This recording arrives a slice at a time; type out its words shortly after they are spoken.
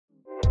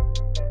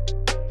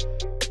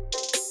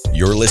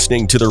You're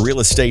listening to the Real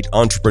Estate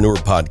Entrepreneur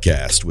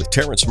Podcast with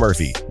Terrence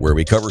Murphy, where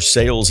we cover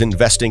sales,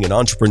 investing, and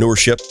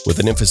entrepreneurship with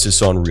an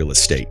emphasis on real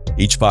estate.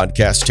 Each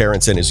podcast,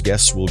 Terrence and his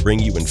guests will bring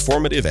you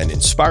informative and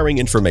inspiring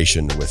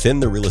information within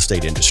the real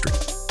estate industry.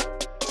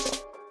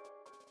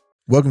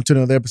 Welcome to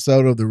another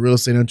episode of the Real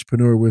Estate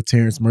Entrepreneur with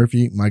Terrence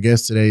Murphy. My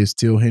guest today is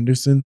Teal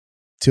Henderson.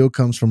 Teal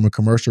comes from a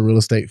commercial real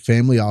estate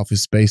family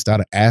office based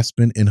out of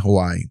Aspen in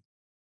Hawaii.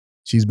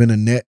 She's been a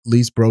net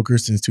lease broker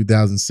since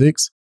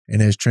 2006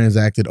 and has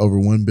transacted over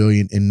 $1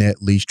 billion in net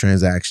lease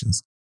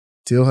transactions.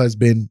 Teal has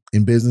been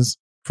in business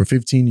for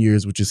 15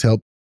 years, which has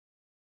helped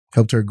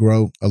her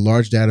grow a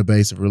large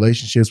database of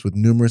relationships with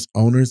numerous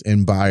owners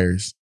and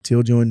buyers.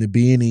 Teal joined the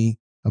B&E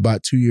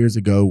about 2 years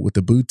ago with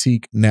a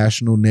boutique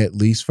national net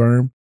lease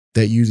firm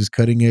that uses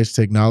cutting-edge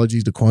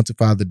technologies to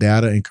quantify the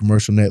data in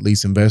commercial net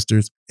lease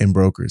investors and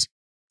brokers.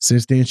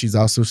 Since then, she's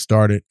also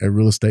started a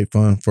real estate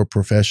fund for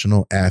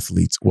professional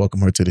athletes.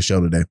 Welcome her to the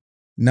show today.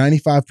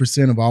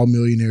 95% of all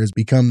millionaires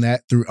become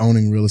that through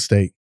owning real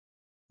estate.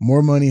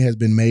 More money has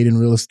been made in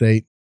real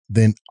estate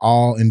than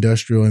all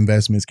industrial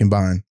investments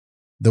combined.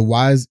 The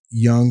wise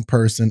young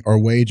person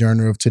or wage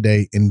earner of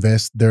today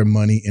invests their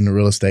money in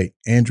real estate.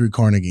 Andrew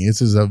Carnegie.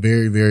 This is a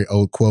very, very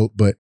old quote,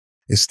 but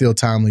it's still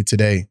timely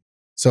today.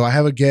 So I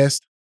have a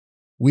guest.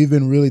 We've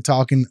been really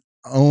talking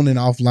on and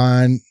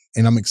offline,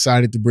 and I'm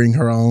excited to bring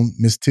her on,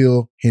 Miss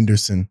Teal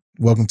Henderson.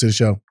 Welcome to the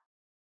show.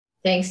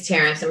 Thanks,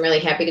 Terrence. I'm really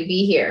happy to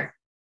be here.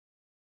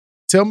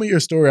 Tell me your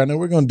story. I know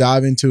we're going to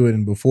dive into it,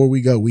 and before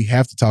we go, we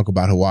have to talk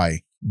about Hawaii,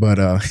 but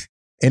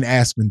and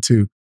Aspen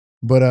too.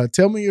 But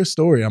tell me your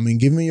story. I mean,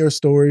 give me your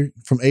story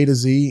from A to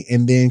Z,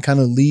 and then kind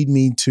of lead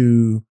me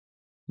to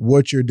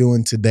what you're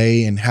doing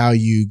today and how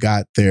you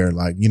got there.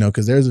 Like,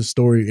 because there's a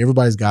story.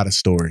 Everybody's got a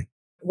story.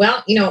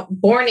 Well,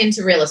 born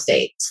into real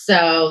estate.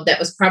 So that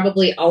was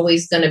probably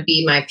always going to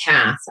be my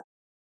path.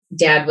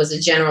 Dad was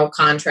a general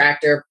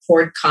contractor,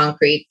 poured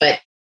concrete, but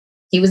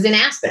he was in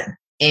Aspen.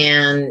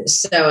 And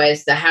so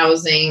as the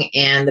housing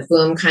and the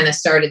boom kind of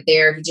started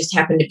there, he just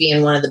happened to be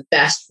in one of the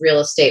best real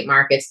estate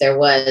markets there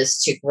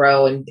was to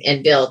grow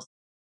and build.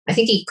 I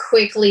think he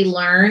quickly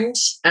learned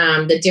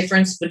the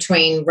difference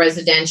between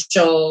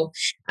residential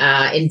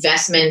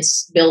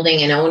investments,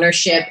 building and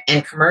ownership,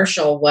 and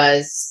commercial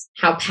was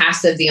how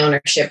passive the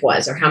ownership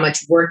was or how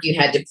much work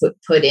you had to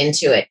put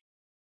into it.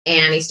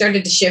 And he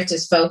started to shift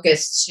his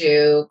focus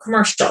to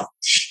commercial.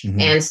 Mm-hmm.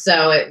 And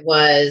so it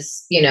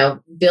was,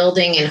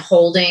 building and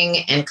holding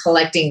and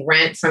collecting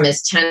rent from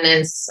his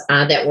tenants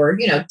that were,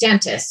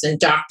 dentists and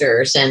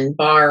doctors and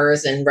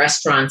bars and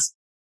restaurants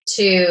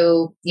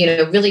to,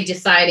 really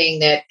deciding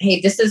that,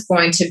 hey, this is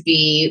going to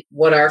be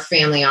what our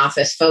family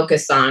office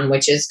focus on,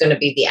 which is going to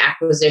be the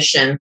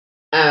acquisition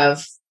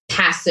of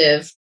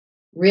passive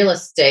real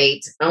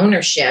estate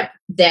ownership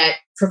that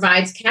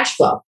provides cash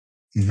flow.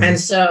 Mm-hmm. And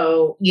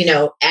so,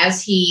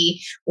 as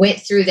he went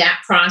through that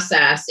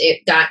process,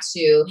 it got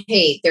to,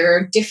 hey, there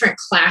are different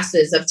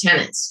classes of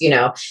tenants.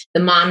 The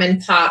mom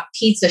and pop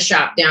pizza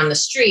shop down the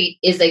street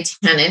is a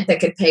tenant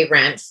that could pay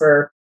rent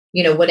for,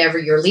 whatever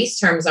your lease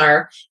terms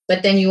are.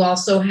 But then you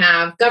also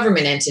have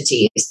government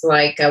entities.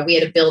 Like we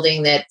had a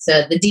building that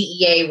the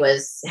DEA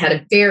had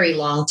a very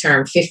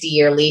long-term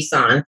 50-year lease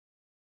on.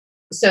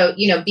 So,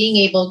 being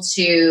able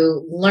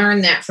to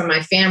learn that from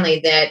my family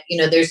that,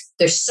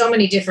 there's so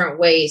many different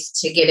ways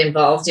to get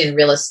involved in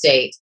real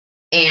estate.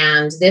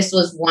 And this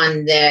was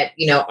one that,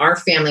 our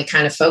family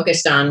kind of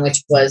focused on,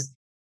 which was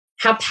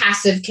how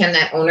passive can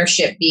that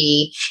ownership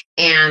be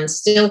and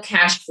still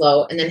cash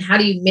flow? And then how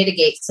do you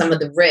mitigate some of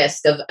the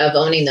risk of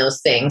owning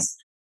those things?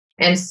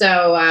 And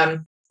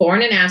so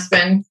born in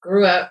Aspen,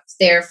 grew up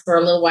there for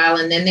a little while,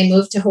 and then they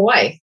moved to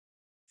Hawaii.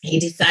 He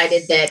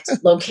decided that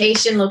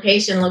location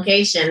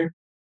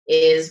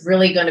is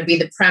really going to be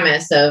the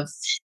premise of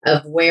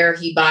where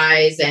he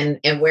buys and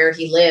where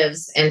he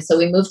lives. And so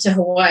we moved to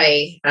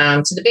Hawaii,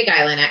 to the Big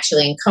Island,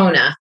 actually, in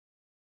Kona.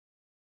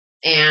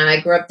 And I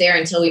grew up there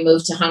until we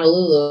moved to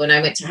Honolulu, and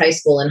I went to high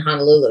school in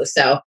Honolulu.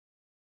 So,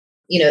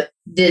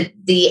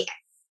 the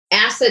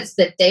assets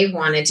that they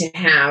wanted to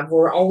have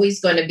were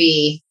always going to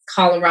be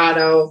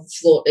Colorado,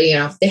 they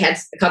had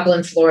a couple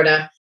in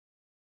Florida,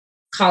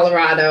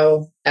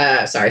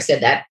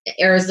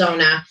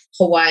 Arizona,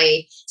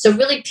 Hawaii. So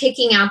really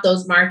picking out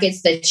those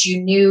markets that you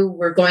knew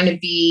were going to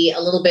be a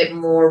little bit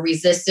more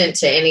resistant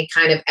to any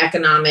kind of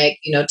economic,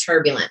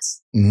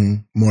 turbulence. Mm-hmm.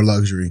 More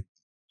luxury.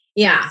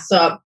 Yeah.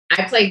 So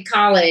I played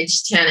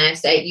college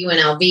tennis at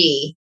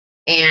UNLV,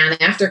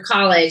 and after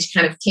college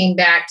kind of came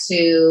back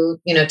to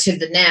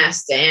the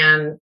nest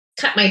and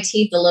cut my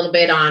teeth a little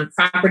bit on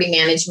property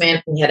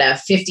management. We had a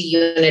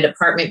 50-unit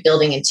apartment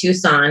building in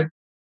Tucson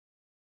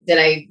that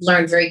I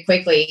learned very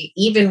quickly.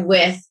 Even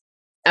with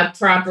a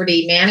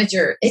property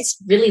manager, it's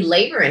really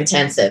labor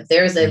intensive.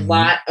 There's a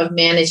lot of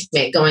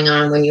management going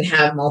on when you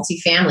have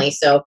multifamily.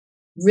 So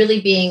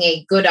really being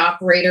a good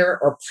operator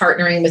or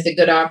partnering with a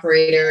good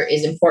operator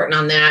is important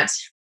on that.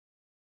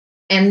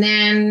 And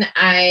then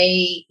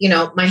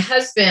my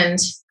husband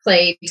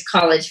played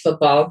college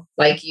football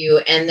like you,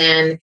 and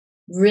then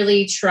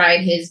really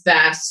tried his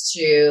best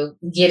to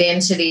get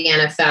into the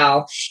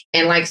NFL.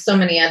 And like so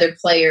many other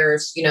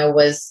players,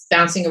 was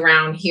bouncing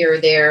around here or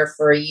there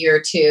for a year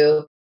or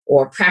two,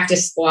 or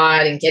practice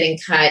squad and getting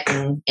cut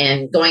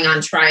and going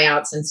on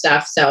tryouts and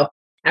stuff. So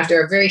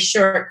after a very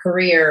short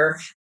career,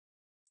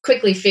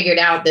 quickly figured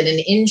out that an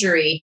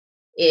injury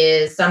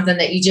is something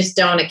that you just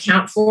don't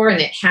account for.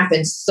 And it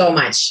happens so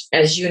much,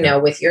 as you know,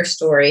 with your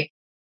story.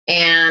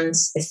 And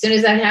as soon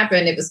as that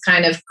happened, it was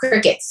kind of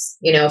crickets,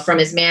 from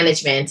his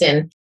management.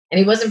 And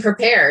he wasn't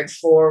prepared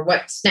for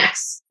what's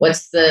next.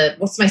 What's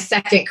my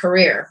second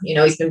career?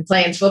 He's been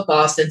playing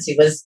football since he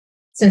was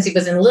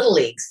in Little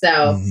League.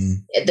 So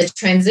the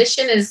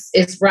transition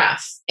is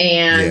rough.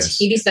 And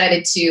he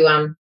decided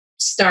to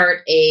start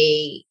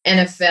a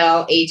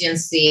NFL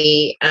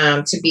agency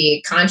to be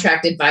a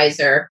contract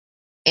advisor,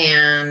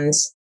 and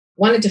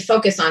wanted to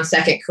focus on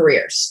second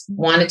careers,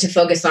 wanted to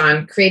focus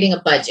on creating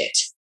a budget,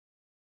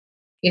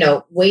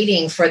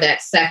 waiting for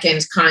that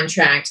second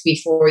contract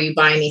before you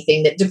buy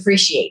anything that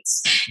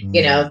depreciates,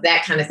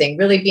 that kind of thing,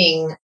 really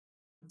being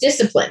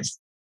disciplined.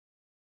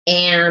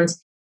 And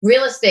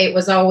real estate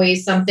was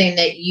always something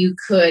that you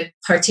could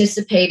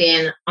participate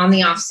in on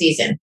the off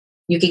season.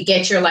 You could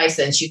get your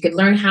license. You could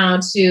learn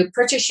how to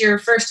purchase your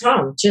first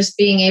home. Just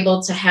being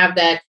able to have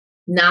that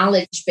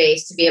knowledge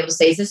base to be able to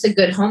say, is this a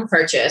good home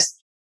purchase?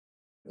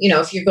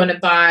 If you're going to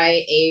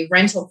buy a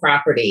rental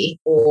property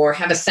or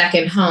have a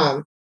second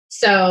home.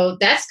 So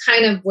that's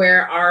kind of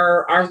where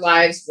our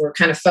lives were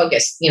kind of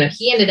focused.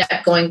 He ended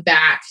up going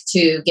back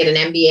to get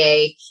an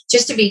MBA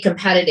just to be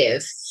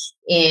competitive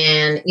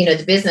in,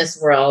 the business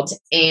world.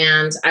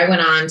 And I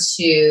went on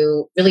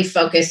to really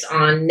focus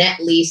on net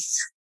lease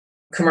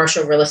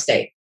commercial real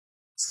estate.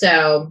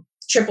 So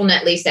triple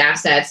net lease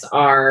assets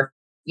are,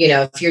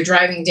 if you're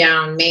driving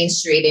down Main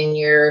Street in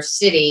your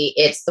city,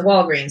 it's the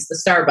Walgreens,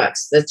 the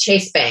Starbucks, the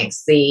Chase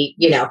Banks, the,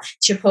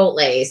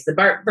 Chipotle's, the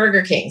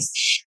Burger Kings.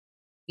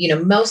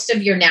 Most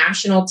of your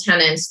national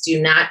tenants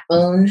do not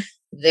own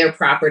their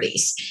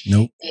properties.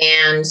 Nope.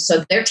 And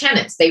so they're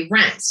tenants, they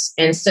rent.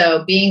 And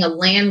so being a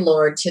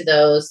landlord to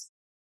those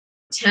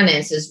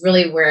tenants is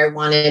really where I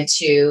wanted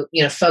to,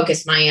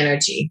 focus my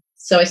energy.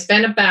 So I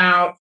spent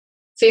about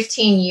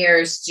 15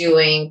 years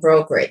doing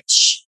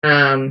brokerage.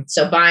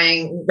 So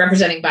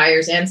representing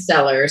buyers and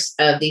sellers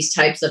of these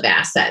types of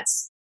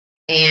assets,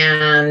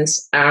 and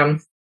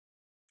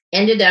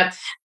ended up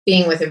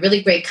being with a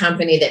really great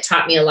company that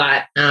taught me a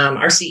lot.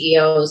 Our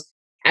CEOs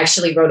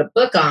actually wrote a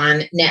book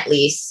on net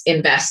lease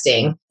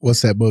investing.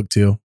 What's that book,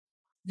 Teal?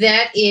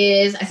 That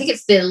is, I think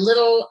it's the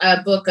little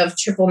book of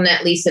triple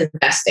net lease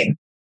investing.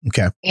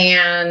 Okay.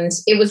 And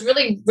it was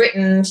really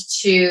written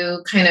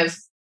to kind of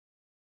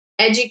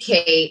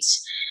educate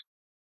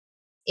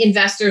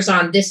investors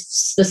on this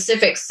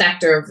specific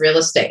sector of real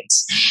estate.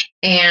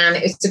 And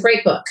it's a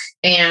great book.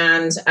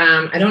 And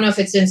I don't know if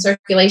it's in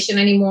circulation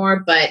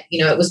anymore, but,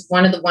 it was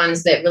one of the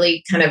ones that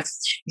really kind of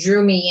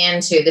drew me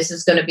into this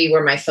is going to be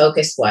where my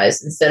focus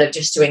was, instead of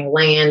just doing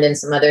land and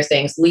some other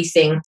things,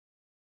 leasing.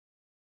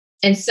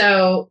 And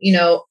so,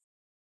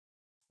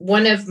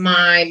 one of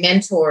my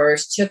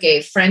mentors took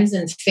a friends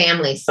and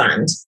family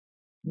fund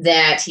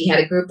that he had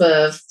a group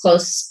of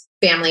close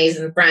families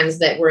and friends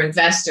that were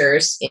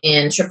investors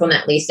in triple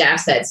net lease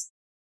assets,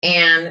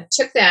 and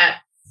took that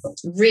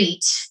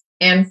REIT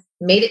and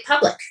made it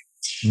public.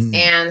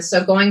 And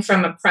so going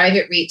from a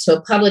private REIT to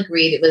a public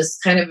REIT, it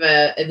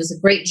was a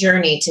great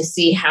journey to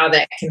see how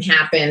that can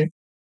happen.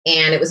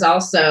 And it was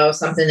also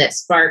something that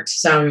sparked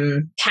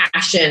some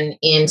passion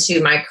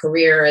into my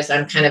career as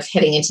I'm kind of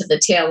heading into the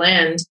tail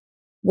end,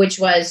 which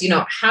was,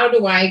 how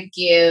do I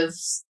give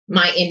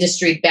my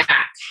industry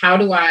back? How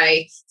do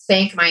I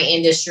thank my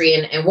industry,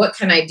 and what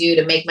can I do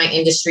to make my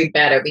industry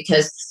better?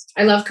 Because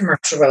I love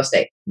commercial real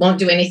estate, won't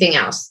do anything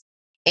else.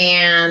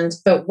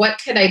 But what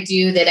could I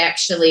do that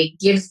actually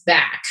gives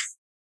back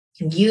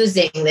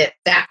using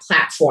that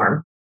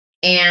platform?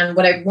 And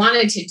what I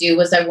wanted to do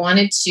was I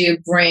wanted to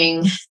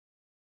bring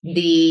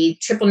the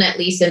triple net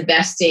lease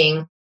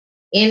investing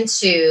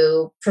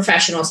into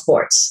professional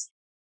sports.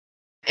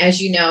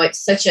 As you know,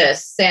 it's such a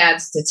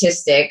sad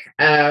statistic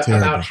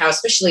about how,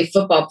 especially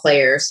football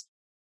players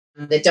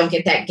that don't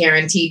get that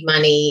guaranteed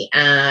money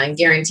and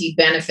guaranteed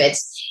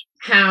benefits,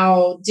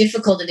 how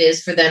difficult it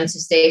is for them to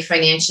stay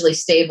financially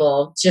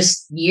stable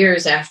just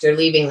years after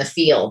leaving the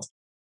field.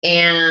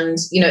 And,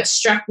 it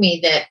struck me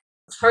that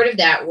part of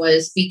that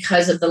was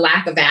because of the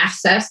lack of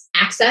access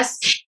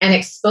and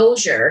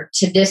exposure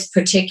to this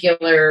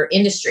particular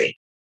industry.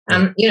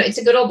 It's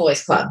a good old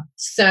boys club.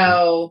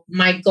 So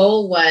my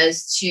goal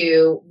was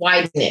to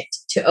widen it,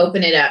 to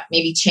open it up,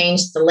 maybe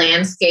change the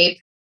landscape,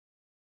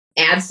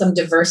 add some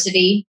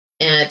diversity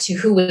to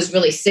who was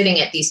really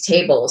sitting at these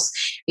tables,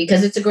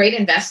 because it's a great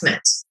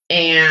investment.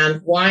 And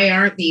why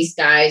aren't these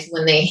guys,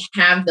 when they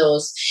have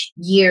those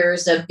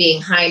years of being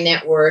high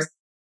net worth,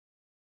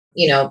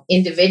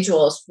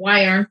 individuals,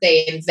 why aren't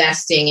they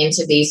investing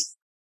into these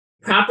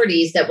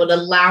properties that would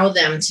allow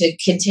them to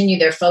continue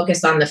their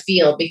focus on the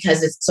field,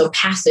 because it's so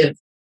passive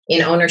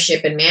in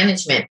ownership and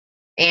management?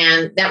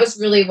 And that was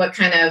really what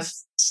kind of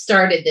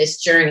started this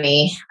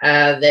journey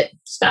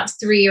that's about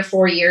 3 or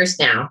 4 years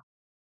now.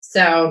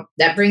 So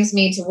that brings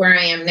me to where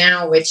I am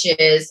now, which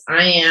is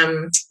I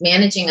am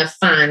managing a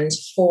fund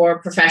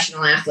for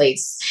professional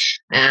athletes.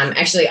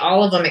 Actually,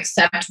 all of them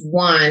except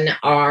one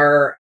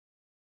are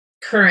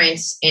current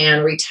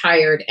and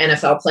retired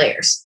NFL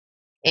players.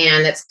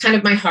 And that's kind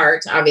of my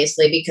heart,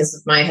 obviously, because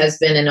of my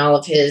husband and all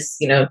of his,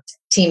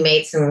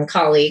 teammates and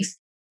colleagues.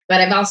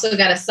 But I've also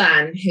got a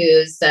son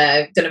who's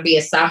going to be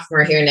a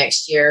sophomore here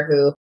next year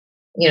who,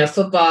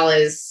 football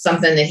is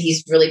something that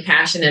he's really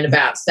passionate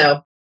about.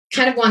 So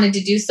kind of wanted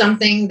to do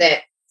something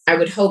that I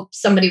would hope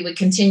somebody would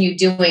continue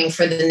doing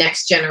for the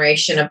next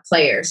generation of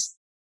players.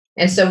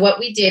 And so what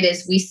we did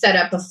is we set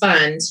up a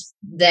fund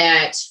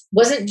that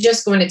wasn't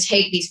just going to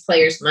take these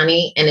players'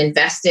 money and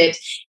invest it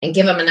and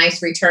give them a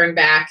nice return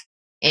back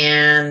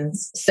and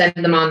send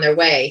them on their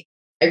way.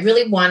 I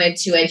really wanted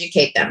to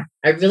educate them.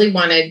 I really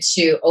wanted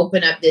to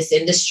open up this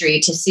industry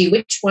to see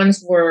which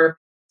ones were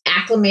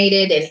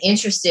acclimated and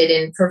interested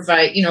in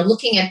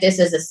looking at this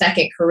as a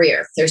second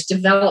career. There's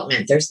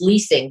development, there's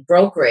leasing,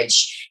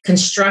 brokerage,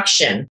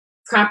 construction,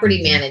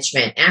 property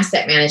management,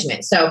 asset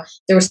management. So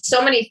there were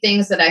so many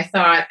things that I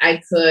thought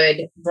I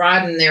could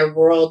broaden their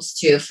worlds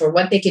to for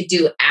what they could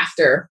do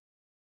after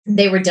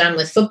they were done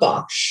with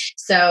football.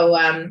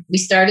 So we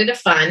started a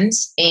fund,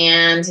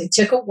 and it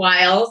took a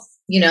while,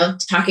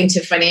 talking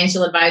to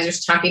financial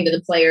advisors, talking to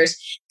the players,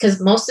 because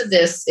most of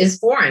this is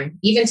foreign,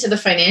 even to the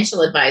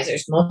financial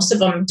advisors. Most of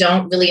them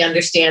don't really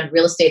understand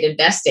real estate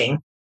investing.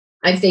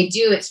 If they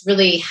do, it's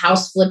really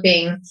house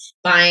flipping,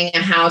 buying a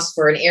house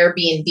for an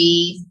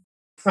Airbnb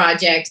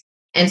project.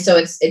 And so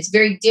it's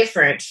very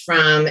different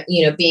from,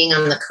 being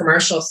on the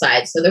commercial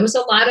side. So there was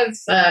a lot of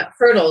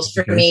hurdles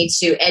for me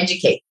to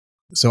educate.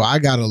 So I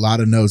got a lot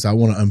of notes. I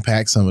want to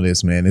unpack some of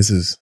this, man. This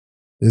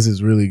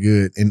is really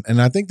good.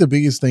 And I think the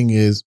biggest thing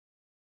is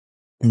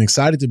I'm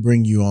excited to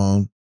bring you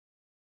on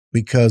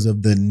because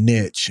of the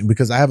niche,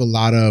 because I have a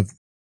lot of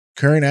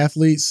current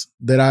athletes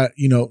that I,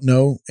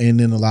 know, and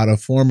then a lot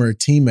of former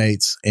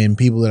teammates and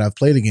people that I've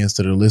played against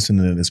that are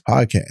listening to this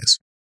podcast.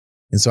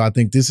 And so I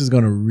think this is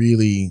going to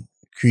really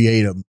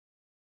create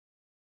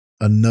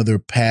another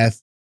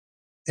path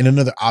and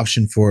another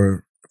option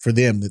for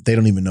them that they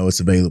don't even know it's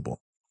available.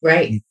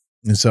 Right.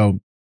 And so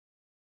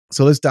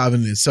let's dive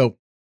into this. So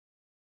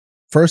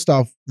first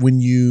off, when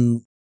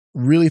you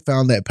really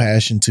found that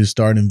passion to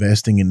start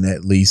investing in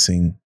net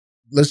leasing,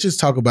 let's just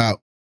talk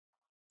about,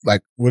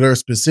 like, were there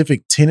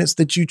specific tenants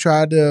that you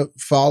tried to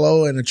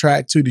follow and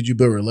attract to? Did you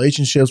build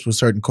relationships with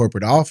certain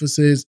corporate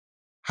offices?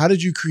 How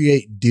did you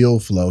create deal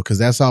flow? Because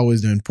that's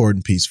always the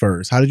important piece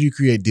first. How did you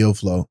create deal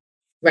flow?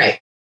 Right.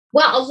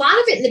 Well, a lot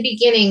of it in the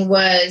beginning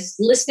was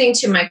listening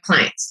to my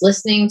clients,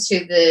 listening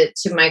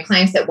to my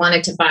clients that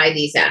wanted to buy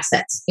these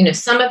assets.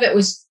 Some of it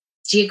was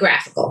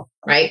geographical,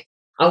 right?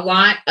 A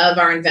lot of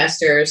our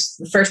investors,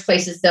 the first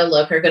places they'll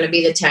look are going to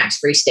be the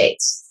tax-free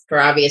states for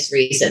obvious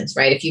reasons,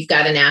 right? If you've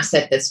got an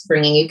asset that's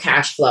bringing you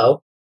cash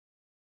flow,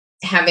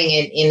 having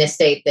it in a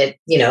state that,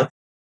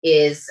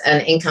 is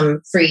an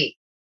income-free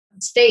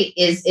state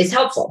is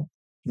helpful.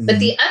 Mm-hmm. But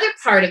the other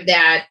part of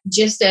that,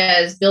 just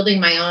as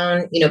building my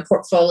own,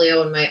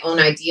 portfolio and my own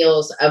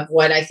ideals of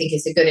what I think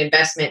is a good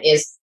investment,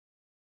 is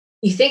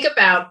you think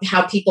about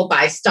how people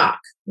buy stock,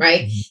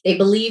 right? Mm-hmm. They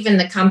believe in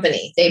the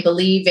company. They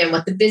believe in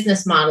what the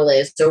business model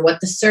is, or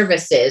what the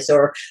service is,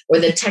 or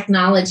the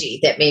technology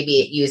that maybe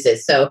it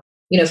uses. So,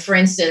 for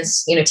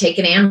instance, take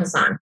an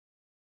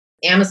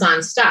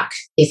Amazon stock.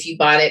 If you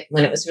bought it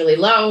when it was really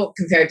low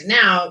compared to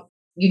now,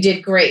 you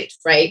did great,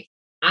 right?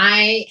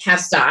 I have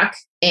stock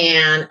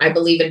and I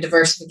believe in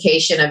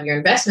diversification of your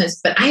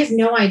investments, but I have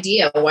no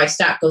idea why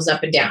stock goes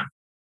up and down.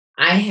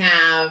 I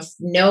have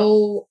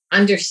no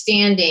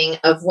understanding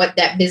of what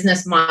that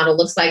business model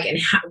looks like and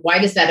why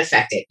does that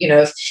affect it.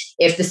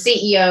 If the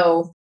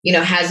CEO,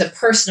 has a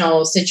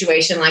personal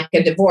situation like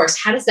a divorce,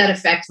 how does that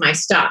affect my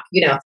stock?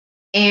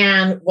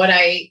 And what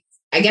I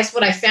guess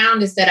what I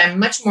found is that I'm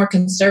much more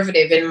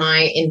conservative in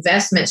my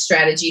investment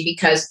strategy,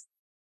 because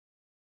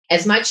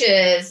as much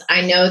as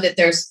I know that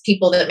there's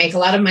people that make a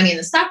lot of money in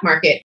the stock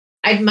market,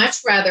 I'd much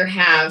rather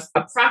have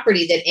a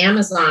property that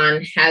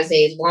Amazon has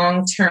a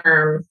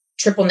long-term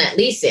triple net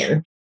lease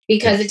in,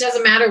 because it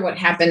doesn't matter what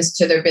happens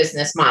to their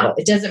business model.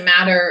 It doesn't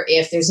matter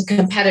if there's a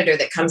competitor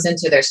that comes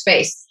into their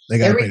space.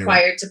 They're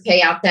required to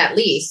pay out that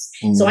lease.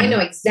 Mm-hmm. So I know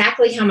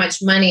exactly how much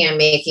money I'm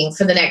making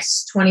for the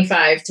next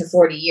 25 to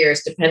 40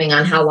 years, depending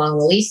on how long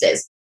the lease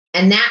is.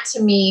 And that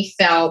to me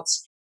felt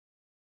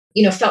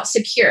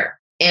secure.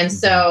 And mm-hmm.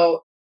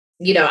 So,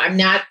 I'm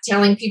not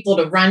telling people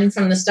to run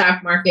from the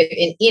stock market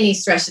in any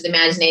stretch of the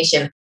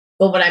imagination.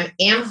 But what I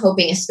am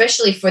hoping,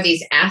 especially for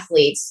these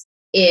athletes,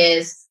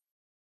 is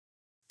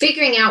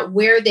figuring out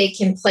where they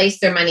can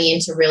place their money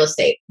into real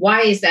estate.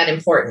 Why is that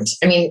important?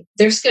 I mean,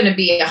 there's going to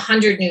be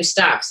 100 new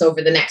stocks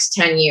over the next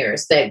 10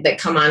 years that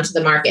come onto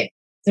the market.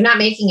 They're not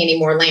making any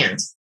more land.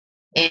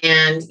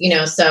 And,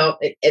 so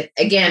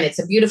again, it's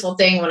a beautiful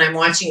thing when I'm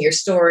watching your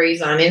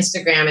stories on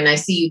Instagram and I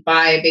see you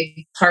buy a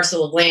big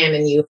parcel of land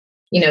and you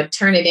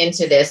turn it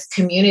into this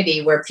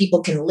community where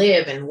people can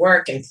live and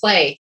work and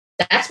play.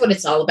 That's what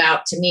it's all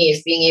about to me,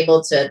 is being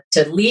able to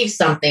leave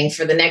something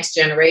for the next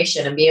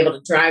generation and be able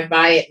to drive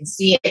by it and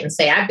see it and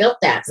say, I built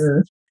that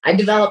and I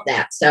developed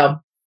that. So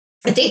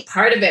I think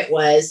part of it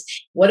was,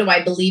 what do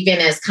I believe in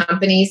as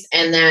companies?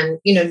 And then,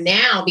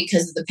 now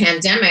because of the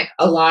pandemic,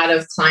 a lot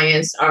of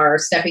clients are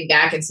stepping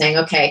back and saying,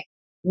 okay,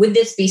 would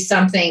this be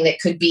something that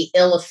could be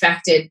ill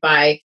affected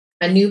by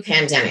a new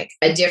pandemic,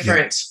 a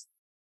different,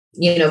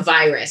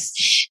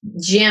 virus?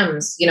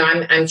 Gyms,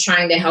 I'm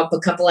trying to help a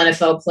couple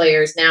NFL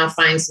players now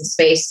find some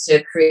space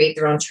to create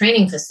their own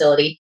training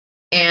facility.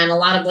 And a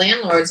lot of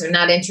landlords are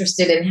not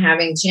interested in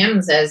having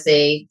gyms as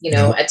a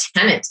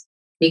tenant,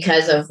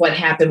 because of what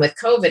happened with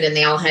COVID, and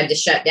they all had to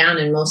shut down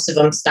and most of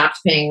them stopped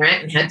paying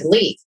rent and had to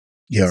leave.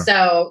 Yeah.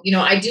 So,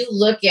 I do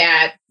look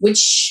at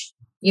which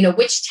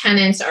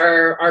tenants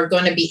are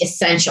going to be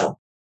essential.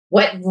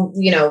 What,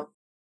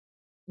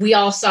 we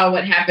all saw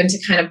what happened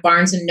to kind of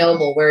Barnes and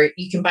Noble, where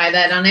you can buy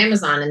that on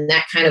Amazon, and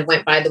that kind of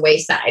went by the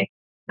wayside.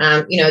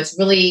 It's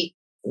really,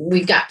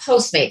 we've got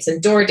Postmates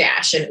and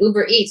DoorDash and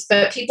Uber Eats,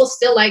 but people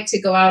still like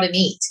to go out and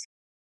eat.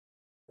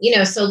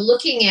 So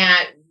looking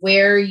at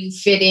where you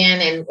fit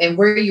in and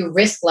where your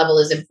risk level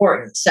is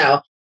important. So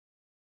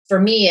for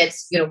me,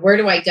 it's, where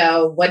do I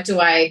go? What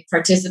do I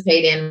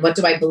participate in? What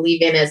do I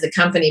believe in as a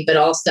company? But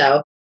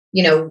also,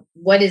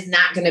 what is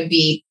not going to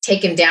be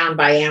taken down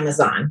by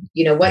Amazon?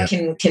 What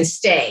can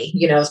stay?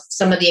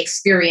 Some of the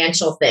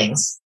experiential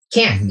things.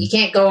 You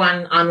can't go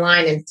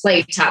online and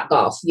play Top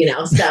Golf,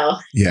 so.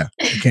 Yeah,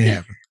 it can't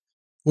happen.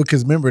 Well,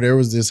 because remember, there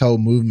was this whole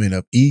movement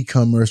of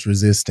e-commerce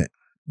resistant,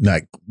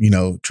 like,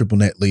 triple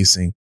net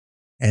leasing.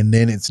 And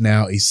then it's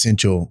now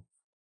essential,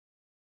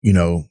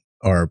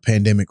 or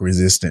pandemic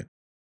resistant.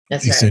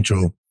 That's essential.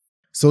 Right.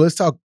 So let's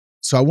talk.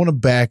 So I want to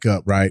back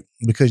up, right?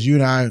 Because you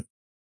and I,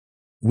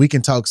 we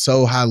can talk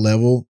so high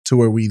level to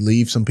where we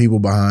leave some people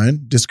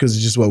behind just because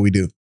it's just what we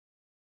do.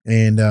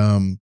 And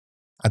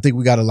I think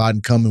we got a lot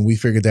in common. We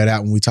figured that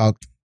out when we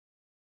talked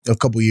a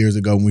couple of years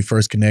ago when we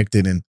first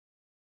connected.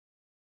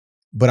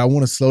 But I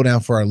want to slow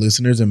down for our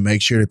listeners and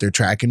make sure that they're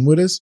tracking with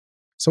us.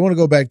 So I want to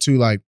go back to,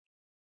 like,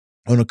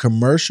 on a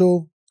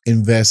commercial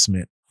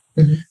investment,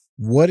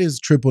 what does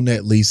triple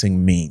net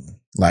leasing mean?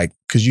 Like,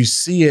 because you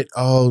see it,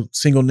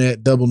 single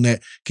net, double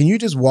net. Can you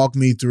just walk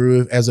me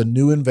through it as a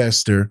new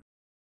investor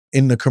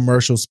in the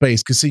commercial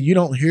space? Because, see, you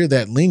don't hear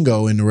that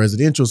lingo in the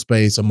residential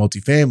space or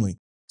multifamily.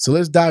 So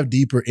let's dive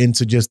deeper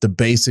into just the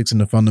basics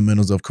and the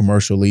fundamentals of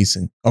commercial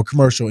leasing or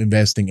commercial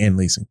investing and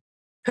leasing.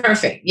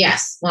 Perfect.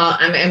 Yes. Well,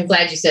 I'm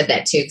glad you said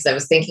that too, because I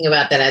was thinking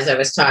about that as I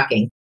was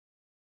talking.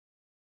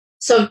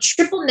 So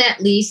triple net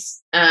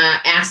lease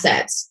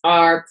assets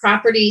are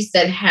properties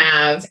that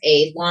have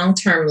a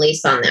long-term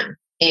lease on them.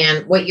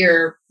 And what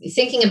you're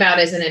thinking about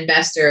as an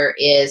investor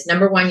is,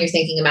 number one, you're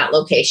thinking about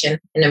location.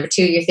 And number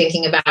two, you're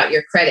thinking about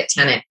your credit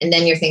tenant. And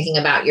then you're thinking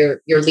about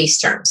your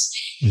lease terms.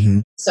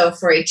 So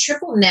for a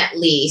triple net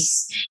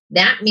lease,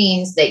 that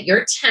means that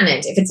your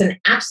tenant, if it's an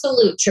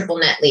absolute triple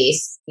net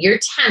lease, your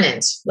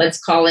tenant, let's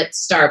call it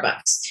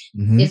Starbucks,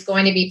 is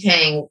going to be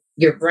paying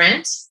your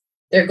rent.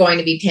 They're going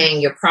to be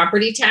paying your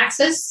property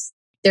taxes.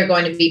 They're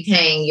going to be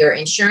paying your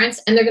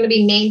insurance, and they're going to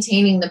be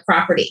maintaining the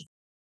property.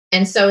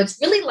 And so it's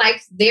really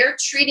like they're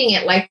treating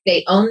it like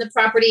they own the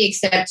property,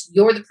 except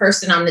you're the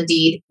person on the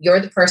deed. You're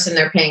the person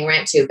they're paying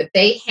rent to, but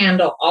they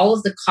handle all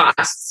of the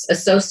costs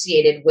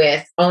associated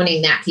with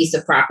owning that piece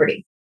of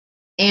property.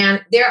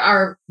 And there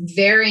are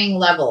varying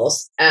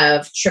levels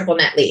of triple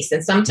net lease.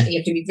 And sometimes you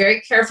have to be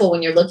very careful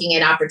when you're looking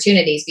at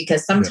opportunities,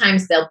 because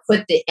sometimes they'll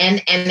put the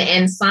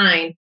NNN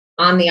sign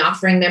on the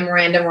offering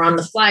memorandum or on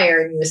the flyer,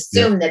 and you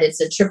assume that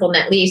it's a triple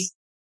net lease.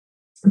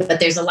 But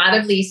there's a lot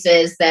of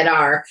leases that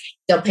are,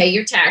 they'll pay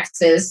your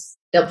taxes,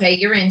 they'll pay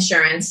your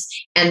insurance,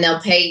 and they'll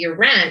pay your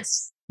rent,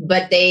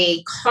 but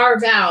they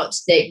carve out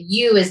that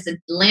you as the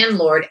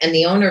landlord and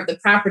the owner of the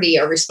property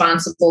are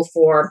responsible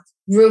for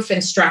roof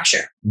and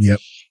structure.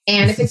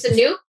 And if it's a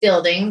new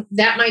building,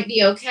 that might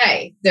be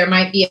okay. There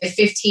might be a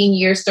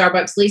 15-year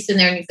Starbucks lease in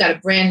there, and you've got a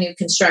brand new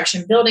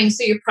construction building,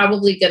 so you're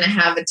probably going to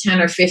have a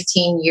 10 or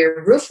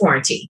 15-year roof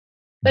warranty.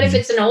 But if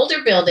it's an older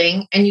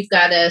building and you've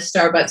got a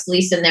Starbucks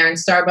lease in there, and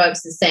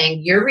Starbucks is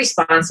saying you're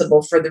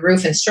responsible for the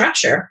roof and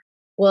structure,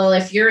 well,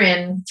 if you're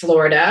in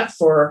Florida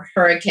for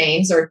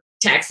hurricanes, or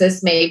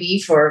Texas maybe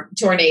for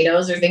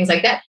tornadoes or things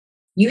like that,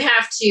 you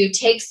have to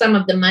take some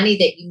of the money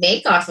that you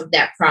make off of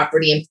that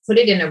property and put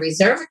it in a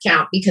reserve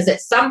account, because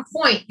at some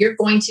point you're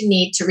going to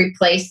need to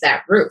replace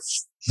that roof.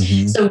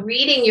 So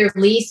reading your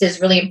lease is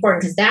really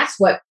important, because that's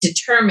what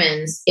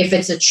determines if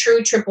it's a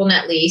true triple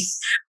net lease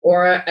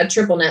or a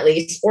triple net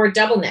lease or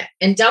double net.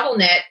 And double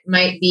net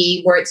might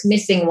be where it's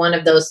missing one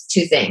of those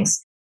two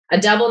things. A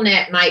double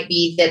net might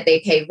be that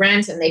they pay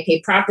rent and they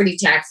pay property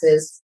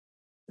taxes,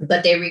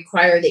 but they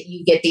require that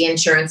you get the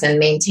insurance and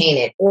maintain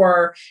it,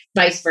 or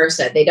vice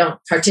versa. They don't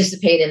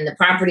participate in the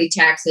property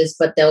taxes,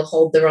 but they'll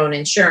hold their own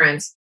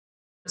insurance.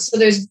 So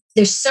there's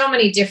so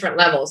many different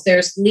levels.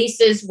 There's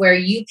leases where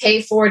you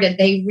pay for it and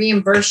they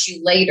reimburse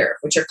you later,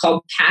 which are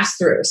called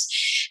pass-throughs.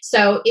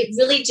 So it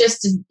really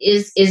just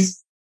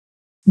is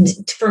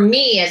for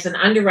me as an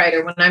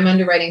underwriter, when I'm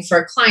underwriting for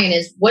a client,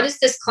 is what is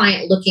this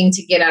client looking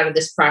to get out of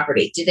this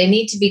property? Do they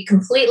need to be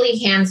completely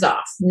hands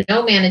off,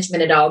 no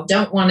management at all,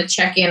 don't want to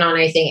check in on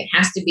anything? It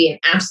has to be an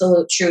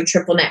absolute true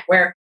triple net,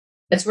 where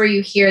that's where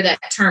you hear that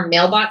term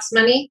mailbox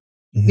money.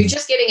 You're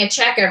just getting a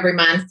check every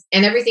month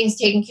and everything's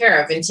taken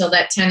care of until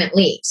that tenant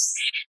leaves.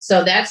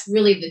 So that's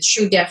really the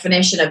true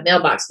definition of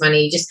mailbox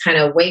money. You just kind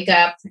of wake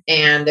up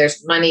and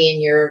there's money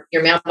in your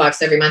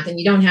mailbox every month, and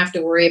you don't have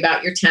to worry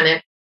about your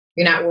tenant.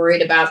 You're not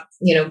worried about,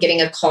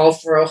 getting a call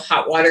for a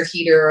hot water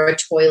heater or a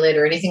toilet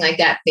or anything like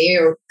that. They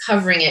are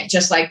covering it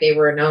just like they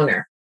were an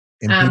owner.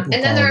 And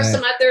then there are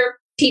some other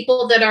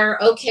people that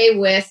are okay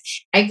with,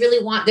 I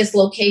really want this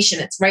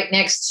location. It's right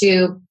next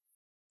to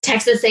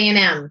Texas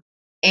A&M.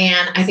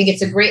 And I think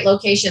it's a great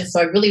location. So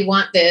I really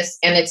want this.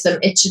 And it's a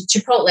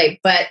Chipotle,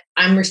 but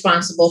I'm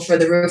responsible for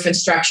the roof and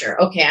structure.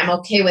 Okay, I'm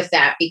okay with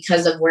that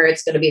because of where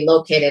it's going to be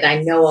located.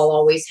 I know I'll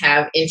always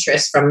have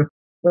interest from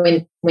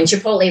when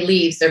Chipotle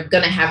leaves, they're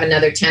going to have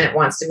another tenant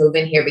wants to move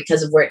in here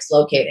because of where it's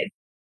located.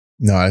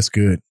 No, that's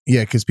good.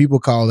 Yeah, because people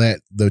call that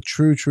the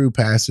true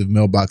passive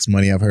mailbox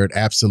money. I've heard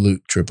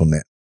absolute triple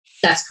net.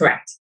 That's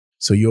correct.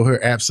 So you'll hear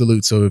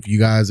absolute. So if you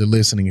guys are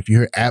listening, if you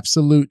hear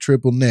absolute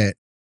triple net,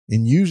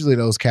 and usually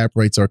those cap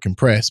rates are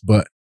compressed,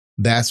 but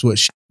that's what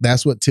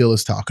Teal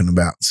is talking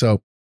about.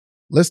 So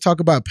let's talk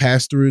about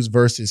pass-throughs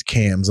versus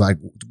cams. Like,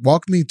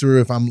 walk me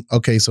through if I'm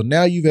okay. So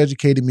now you've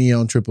educated me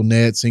on triple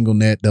net, single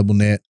net, double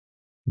net.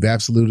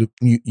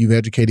 You've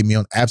educated me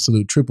on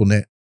absolute triple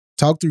net.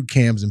 Talk through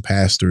cams and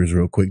pass-throughs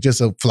real quick, just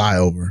a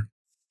flyover.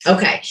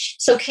 Okay.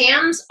 So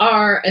CAMs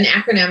are an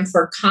acronym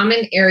for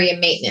Common Area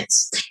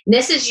Maintenance. And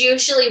this is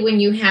usually when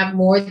you have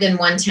more than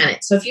one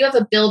tenant. So if you have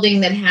a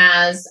building that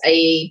has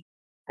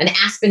an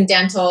Aspen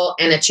Dental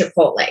and a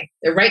Chipotle,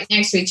 they're right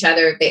next to each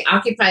other. They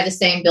occupy the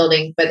same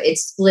building, but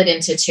it's split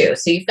into two.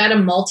 So you've got a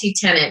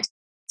multi-tenant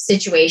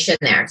situation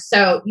there.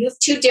 So you have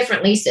two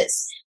different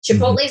leases.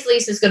 Chipotle's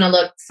lease is going to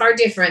look far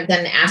different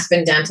than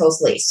Aspen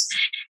Dental's lease.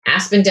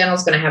 Aspen Dental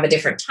is going to have a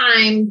different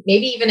time,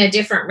 maybe even a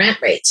different rent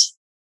rate.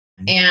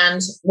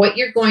 And what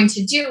you're going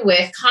to do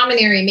with common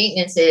area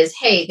maintenance is,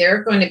 hey, there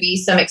are going to be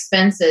some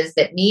expenses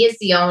that me as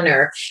the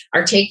owner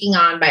are taking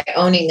on by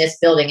owning this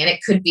building. And it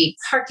could be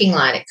parking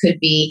lot. It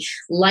could be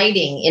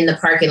lighting in the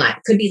parking lot.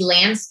 It could be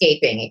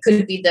landscaping. It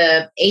could be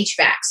the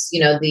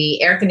HVACs,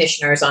 the air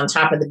conditioners on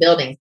top of the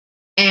building.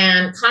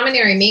 And common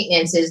area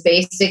maintenance is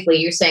basically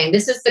you're saying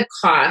this is the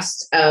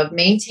cost of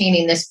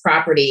maintaining this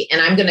property,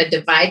 and I'm going to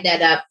divide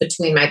that up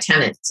between my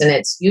tenants. And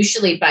it's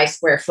usually by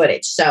square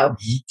footage. So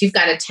if you've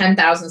got a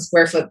 10,000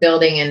 square foot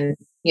building and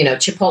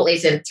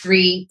Chipotle's in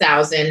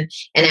 3,000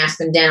 and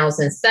Aspen Dental's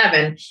in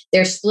 7,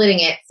 they're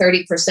splitting it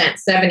 30%,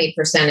 70%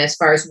 as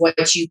far as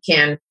what you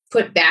can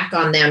put back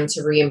on them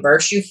to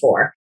reimburse you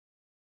for.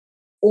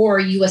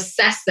 Or you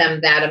assess them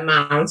that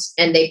amount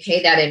and they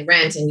pay that in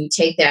rent, and you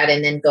take that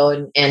and then go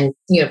and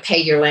pay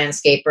your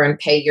landscaper and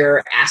pay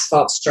your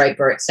asphalt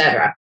striper, et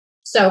cetera.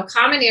 So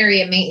common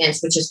area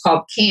maintenance, which is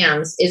called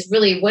CAMs, is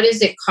really what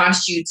does it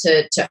cost you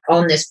to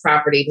own this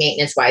property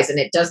maintenance wise? And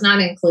it does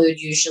not include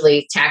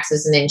usually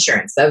taxes and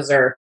insurance. Those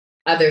are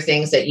other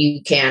things that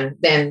you can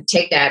then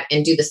take that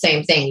and do the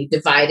same thing. You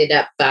divide it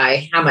up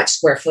by how much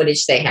square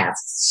footage they have.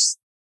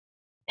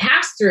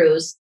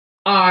 Pass-throughs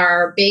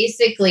are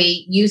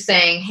basically you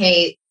saying,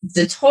 hey,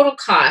 the total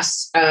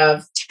cost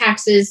of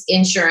taxes,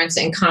 insurance,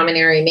 and common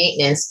area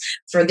maintenance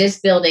for this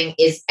building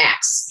is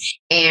X.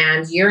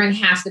 And you're in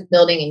half the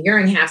building and you're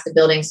in half the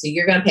building. So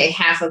you're going to pay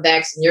half of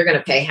X and you're going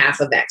to pay half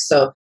of X.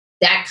 So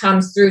that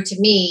comes through to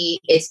me,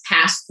 it's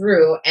passed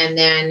through. And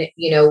then,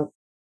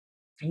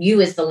 you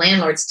as the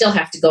landlord still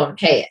have to go and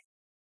pay it.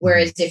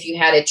 Whereas if you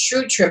had a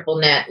true triple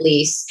net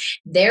lease,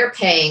 they're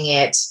paying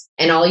it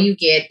and all you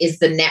get is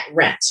the net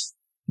rent.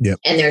 Yep.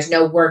 And there's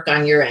no work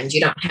on your end. You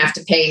don't have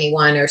to pay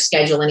anyone or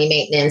schedule any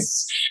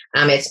maintenance.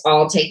 It's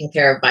all taken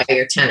care of by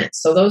your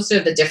tenants. So those are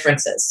the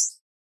differences.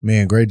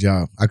 Man, great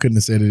job. I couldn't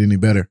have said it any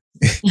better.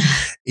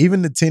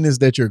 Even the tenants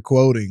that you're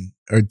quoting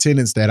are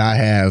tenants that I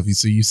have.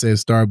 So you said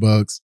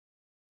Starbucks,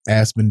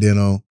 Aspen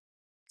Dental.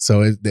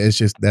 So it's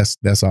just,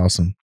 that's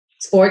awesome.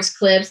 Sports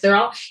Clips, they're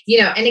all,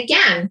 and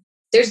again,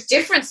 there's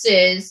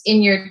differences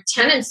in your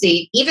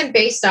tenancy, even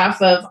based off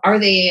of, are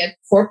they a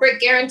corporate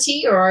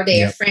guarantee or are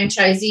they a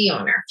franchisee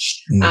owner?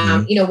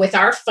 With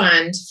our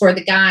fund for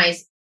the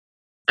guys,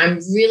 I'm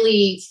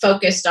really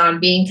focused on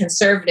being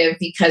conservative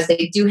because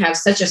they do have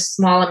such a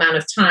small amount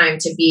of time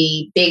to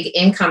be big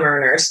income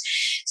earners.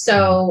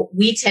 So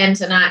we tend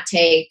to not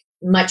take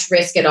much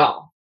risk at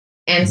all.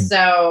 And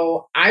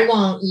so I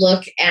won't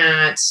look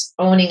at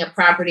owning a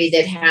property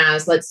that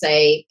has, let's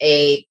say,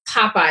 a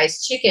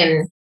Popeye's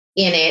chicken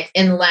in it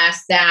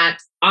unless that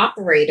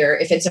operator,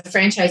 if it's a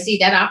franchisee,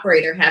 that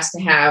operator has to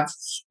have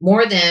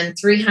more than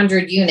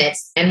 300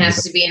 units and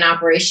has to be in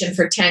operation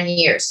for 10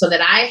 years so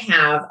that I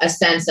have a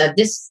sense of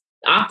this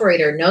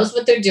operator knows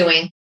what they're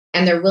doing.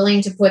 and they're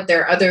willing to put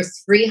their other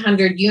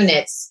 300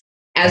 units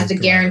as the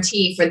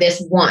guarantee for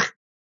this one.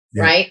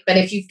 Yeah. Right. But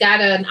if you've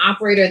got an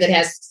operator that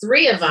has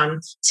 3 of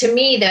them, to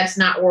me, that's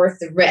not worth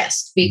the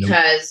risk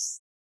because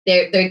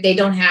they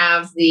don't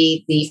have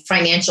the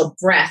financial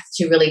breadth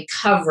to really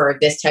cover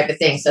this type of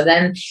thing. So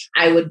then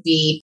I would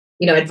be,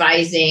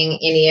 advising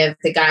any of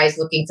the guys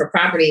looking for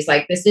properties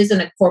like this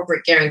isn't a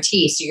corporate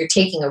guarantee. So you're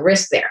taking a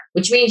risk there,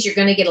 which means you're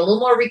going to get a little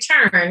more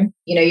return.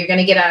 You're going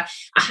to get a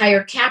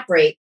higher cap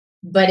rate,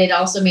 but it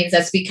also means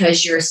that's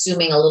because you're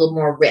assuming a little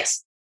more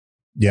risk.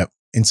 Yep.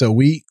 And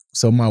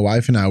so my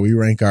wife and I, we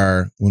rank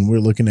when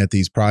we're looking at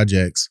these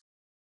projects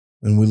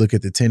and we look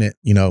at the tenant,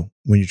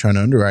 when you're trying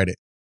to underwrite it,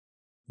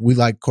 we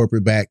like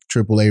corporate backed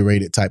AAA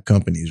rated type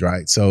companies,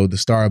 right? So the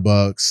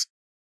Starbucks,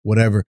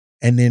 whatever.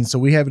 And then, so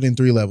we have it in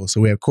 3 levels.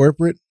 So we have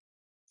corporate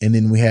and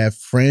then we have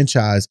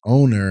franchise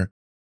owner,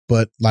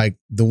 but like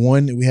the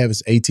one that we have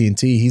is AT&T.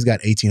 He's got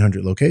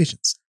 1,800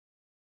 locations.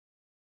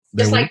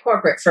 Just like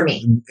corporate for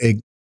me.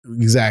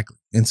 Exactly.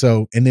 And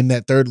then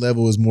that 3rd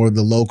level is more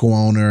the local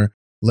owner,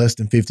 less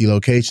than 50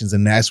 locations.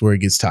 And that's where it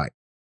gets tight.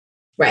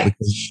 Right.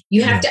 Because,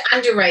 you have to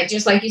underwrite,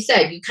 just like you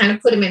said, you kind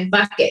of put them in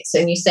buckets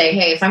and you say,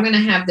 hey, if I'm going to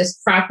have this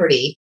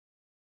property,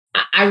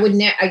 I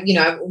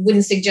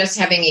wouldn't suggest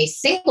having a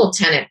single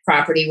tenant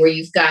property where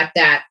you've got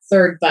that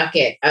 3rd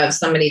bucket of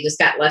somebody that's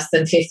got less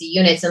than 50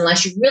 units,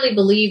 unless you really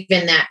believe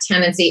in that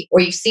tenancy or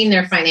you've seen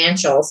their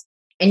financials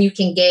and you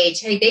can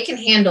gauge, hey, they can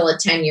handle a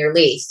 10-year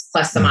lease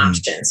plus some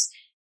options.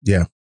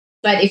 Yeah.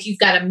 But if you've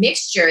got a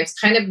mixture, it's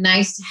kind of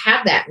nice to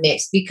have that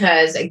mix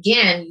because,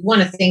 again, you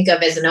want to think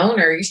of as an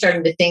owner, you're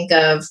starting to think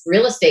of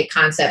real estate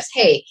concepts.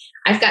 Hey,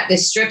 I've got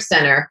this strip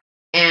center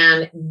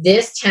and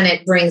this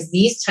tenant brings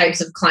these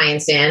types of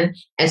clients in.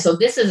 And so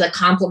this is a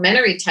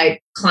complementary type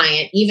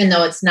client, even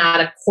though it's not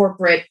a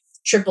corporate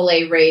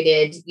AAA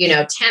rated,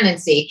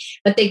 tenancy,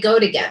 but they go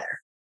together.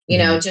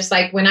 Just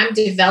like when I'm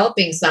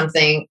developing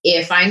something,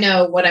 if I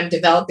know what I'm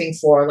developing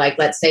for, like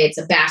let's say it's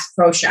a Bass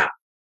Pro Shop,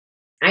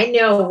 I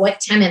know what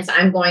tenants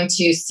I'm going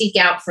to seek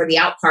out for the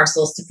out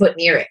parcels to put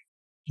near it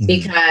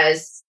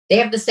because they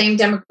have the same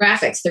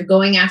demographics. They're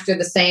going after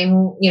the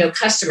same,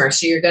 customers.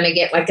 So you're going to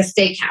get like a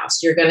steakhouse.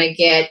 You're going to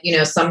get,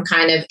 some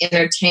kind of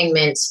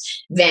entertainment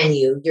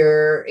venue.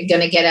 You're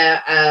going to get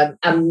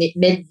a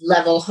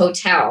mid-level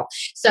hotel.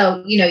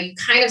 So, you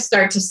kind of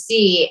start to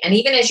see, and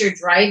even as you're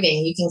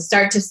driving, you can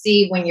start to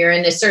see when you're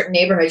in a certain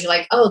neighborhood, you're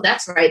like, oh,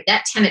 that's right.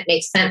 That tenant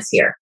makes sense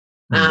here.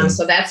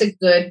 So that's a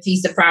good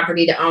piece of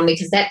property to own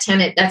because that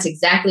tenant, that's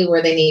exactly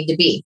where they need to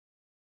be.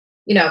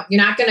 You're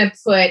not going to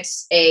put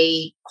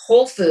a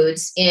Whole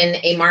Foods in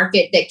a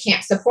market that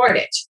can't support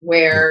it,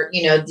 where,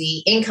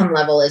 the income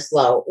level is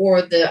low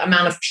or the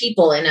amount of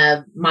people in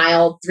a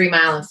 3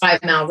 mile and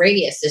 5 mile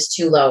radius is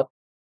too low.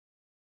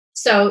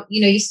 So,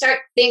 you start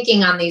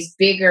thinking on these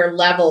bigger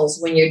levels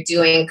when you're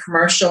doing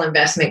commercial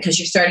investment because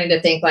you're starting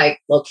to think like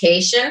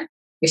location.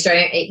 You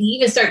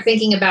even start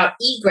thinking about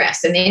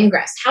egress and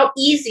ingress. How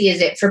easy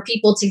is it for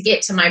people to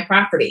get to my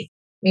property?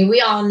 I mean,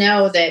 we all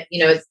know that,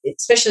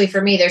 especially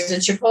for me, there's a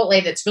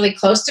Chipotle that's really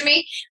close to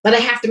me, but I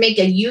have to make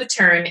a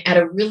U-turn at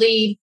a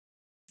really,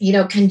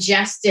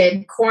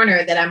 congested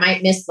corner that I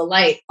might miss the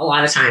light a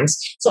lot of times.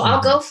 So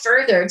I'll go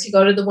further to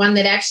go to the one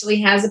that actually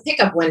has a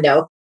pickup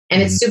window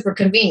and it's super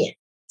convenient.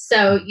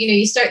 So,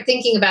 you start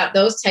thinking about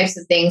those types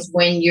of things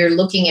when you're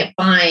looking at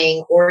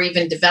buying or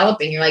even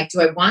developing. You're like,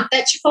 do I want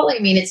that Chipotle? I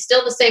mean, it's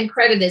still the same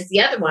credit as the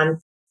other one,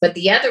 but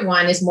the other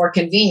one is more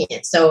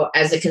convenient. So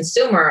as a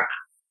consumer,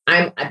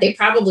 they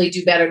probably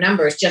do better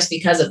numbers just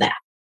because of that.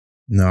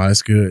 No,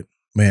 that's good,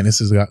 man.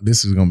 This is going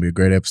to be a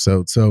great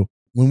episode. So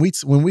when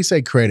we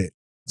say credit,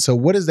 so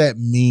what does that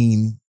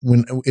mean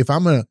if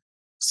I'm a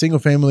single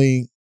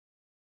family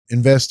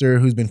investor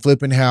who's been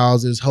flipping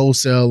houses,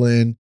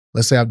 wholesaling?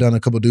 Let's say I've done a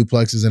couple of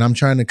duplexes and I'm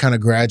trying to kind of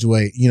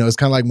graduate. It's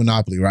kind of like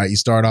Monopoly, right? You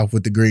start off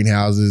with the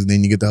greenhouses,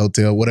 then you get the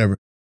hotel, whatever.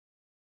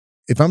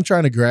 If I'm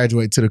trying to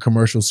graduate to the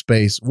commercial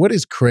space, what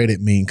does credit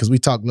mean? Because we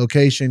talk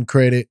location,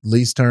 credit,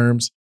 lease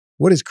terms.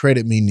 What does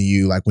credit mean to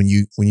you? Like when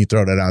you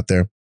throw that out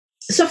there?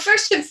 So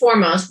first and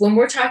foremost, when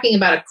we're talking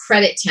about a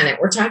credit tenant,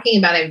 we're talking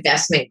about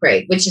investment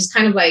grade, which is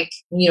kind of like,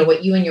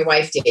 what you and your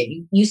wife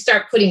did. You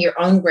start putting your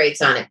own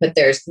grades on it, but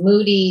there's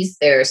Moody's,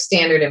 there's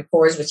Standard &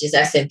 Poor's, which is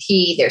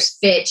S&P, there's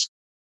Fitch.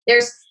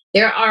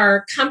 There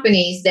are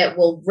companies that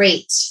will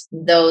rate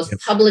those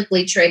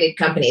publicly traded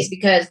companies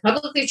because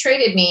publicly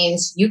traded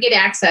means you get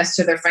access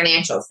to their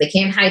financials. They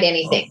can't hide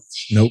anything.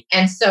 Nope.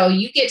 And so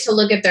you get to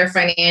look at their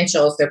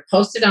financials. They're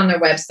posted on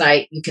their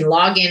website. You can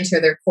log into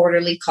their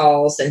quarterly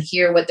calls and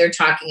hear what they're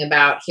talking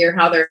about, hear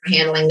how they're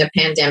handling the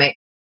pandemic,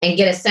 and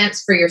get a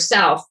sense for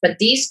yourself. But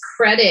these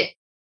credit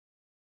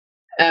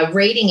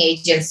rating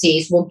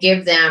agencies will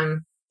give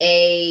them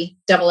A,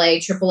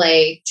 AA,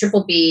 AAA,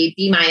 triple B,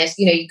 B minus,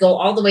 you go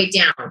all the way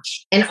down.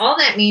 And all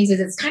that means is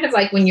it's kind of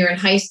like when you're in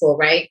high school,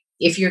 right?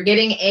 If you're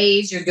getting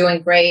A's, you're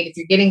doing great. If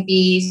you're getting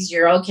B's,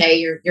 you're okay.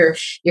 You're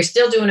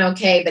still doing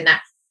okay, but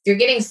not. If you're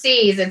getting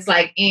C's, it's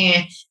like,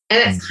 eh. And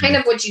that's kind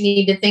of what you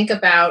need to think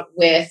about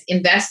with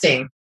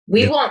investing.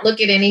 We Yep. won't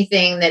look at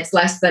anything that's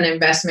less than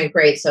investment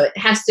grade. So it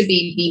has to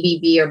be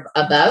BBB or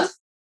above.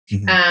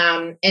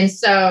 And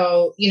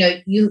so,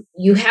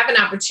 you have an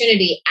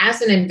opportunity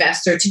as an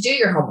investor to do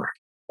your homework,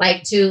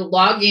 like to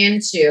log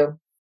into,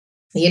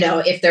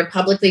 if they're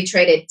publicly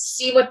traded,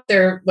 see what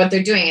they're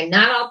doing. And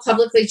not all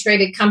publicly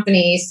traded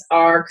companies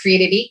are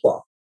created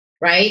equal,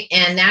 right?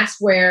 And that's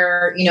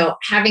where,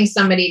 having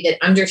somebody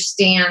that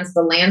understands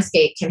the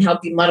landscape can help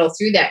you muddle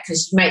through that,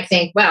 because you might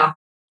think, well,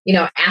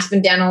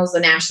 Aspen Dental is a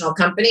national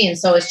company and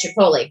so is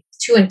Chipotle,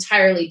 two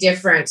entirely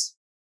different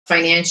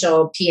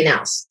financial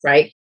P&Ls,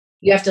 right?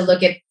 You have to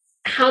look at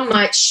how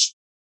many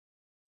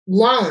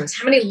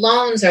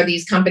loans are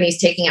these companies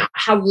taking out?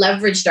 How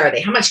leveraged are they?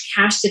 How much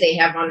cash do they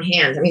have on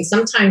hand? I mean,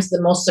 sometimes the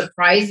most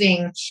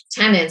surprising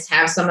tenants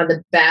have some of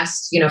the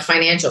best,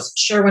 financials.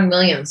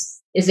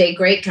 Sherwin-Williams is a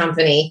great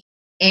company,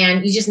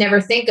 and you just never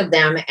think of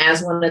them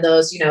as one of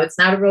those, it's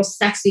not a real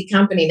sexy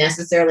company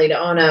necessarily to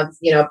own a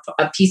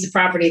piece of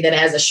property that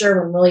has a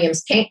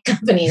Sherwin-Williams paint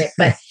company in it,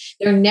 but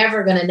they're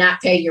never going to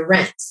not pay your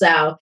rent.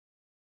 So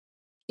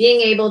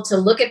being able to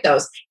look at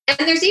those. And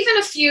there's even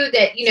a few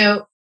that,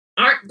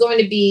 aren't going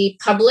to be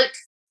public.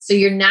 So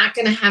you're not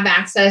going to have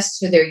access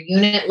to their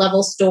unit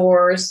level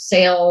stores,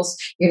 sales.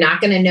 You're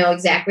not going to know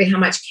exactly how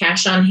much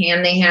cash on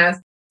hand they have,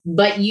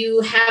 but you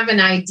have an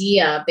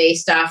idea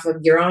based off of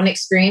your own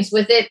experience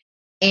with it.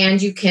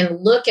 And you can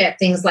look at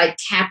things like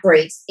cap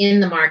rates in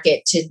the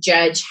market to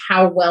judge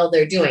how well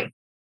they're doing.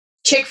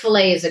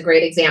 Chick-fil-A is a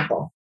great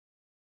example.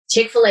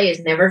 Chick-fil-A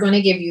is never going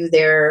to give you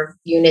their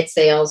unit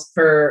sales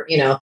for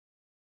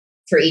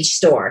each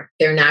store.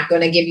 They're not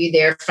going to give you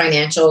their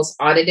financials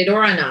audited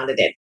or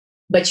unaudited.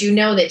 But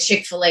that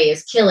Chick-fil-A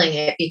is killing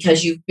it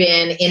because you've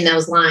been in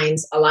those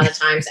lines a lot of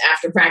times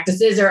after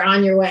practices or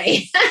on your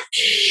way.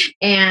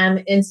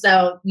 and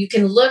so you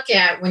can look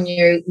at when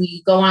you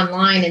go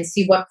online and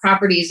see what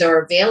properties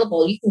are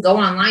available. You can go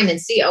online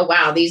and see, oh,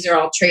 wow, these are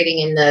all trading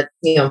in the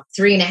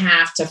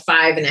 3.5 to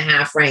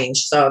 5.5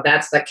 range. So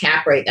that's the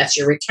cap rate. That's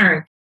your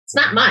return. It's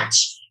not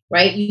much,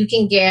 right? You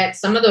can get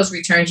some of those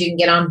returns you can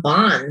get on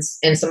bonds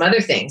and some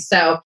other things.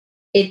 So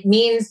it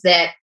means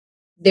that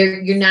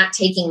you're not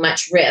taking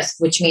much risk,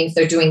 which means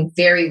they're doing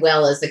very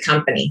well as a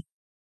company.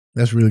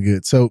 That's really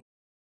good. So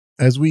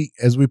as we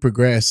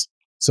progress,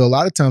 so a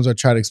lot of times I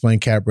try to explain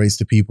cap rates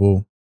to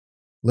people.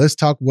 Let's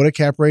talk what a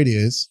cap rate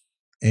is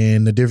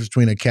and the difference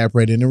between a cap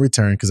rate and a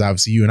return. Because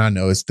obviously you and I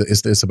know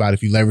it's about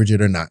if you leverage it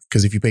or not.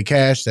 Because if you pay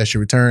cash, that's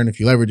your return. If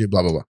you leverage it,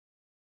 blah, blah, blah.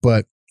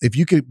 But if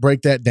you could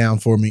break that down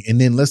for me,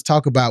 and then let's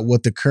talk about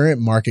what the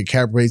current market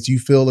cap rates you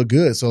feel are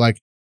good. So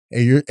like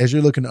as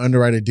you're looking to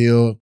underwrite a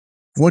deal,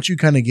 once you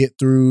kind of get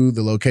through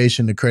the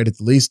location, the credit,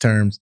 the lease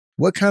terms,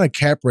 what kind of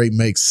cap rate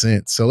makes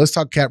sense? So let's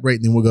talk cap rate,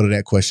 and then we'll go to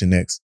that question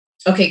next.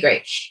 Okay,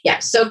 great. Yeah.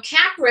 So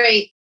cap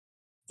rate,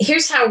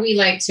 here's how we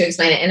like to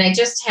explain it. And I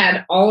just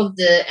had all of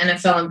the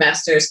NFL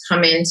investors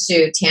come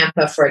into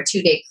Tampa for a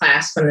 2-day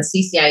class from the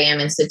CCIM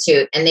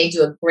Institute, and they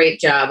do a great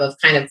job of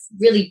kind of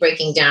really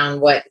breaking down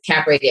what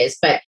cap rate is.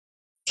 But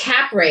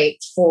cap rate,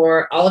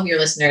 for all of your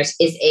listeners,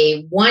 is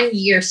a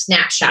 1-year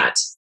snapshot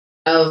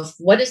of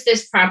what does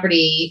this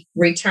property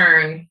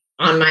return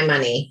on my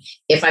money.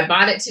 If I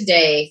bought it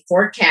today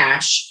for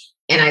cash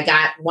and I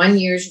got 1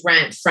 year's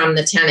rent from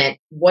the tenant,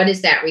 what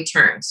is that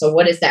return? So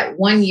what is that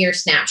 1-year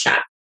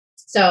snapshot?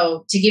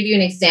 So to give you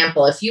an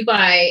example, if you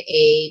buy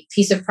a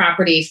piece of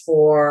property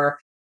for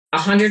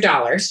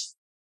 $100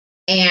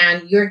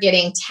 and you're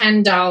getting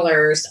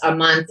 $10 a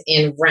month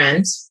in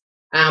rent,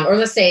 or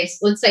let's say it's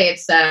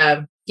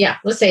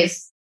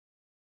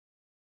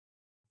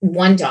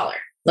 $1.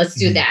 Let's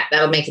do that.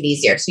 That'll make it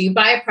easier. So you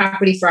buy a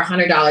property for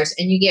 $100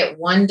 and you get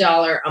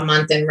 $1 a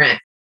month in rent.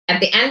 At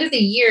the end of the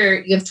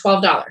year, you have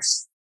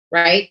 $12,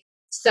 right?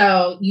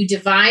 So you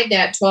divide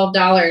that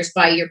 $12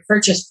 by your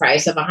purchase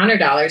price of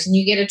 $100 and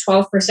you get a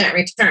 12%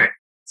 return.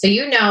 So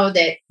you know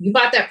that you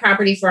bought that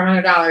property for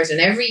 $100 and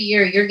every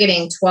year you're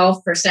getting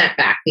 12%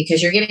 back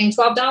because you're getting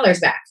 $12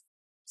 back.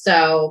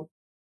 So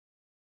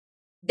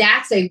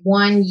that's a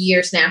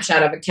 1-year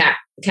snapshot of a cap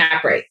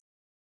rate.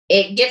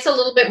 It gets a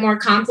little bit more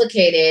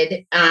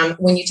complicated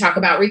when you talk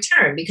about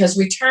return, because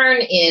return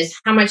is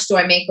how much do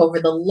I make over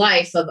the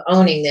life of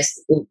owning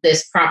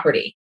this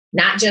property,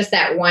 not just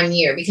that 1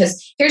 year.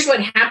 Because here's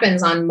what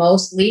happens on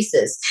most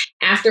leases.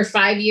 After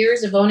 5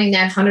 years of owning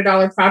that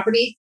 $100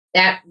 property,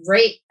 that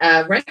rate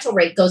rental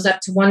rate goes up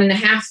to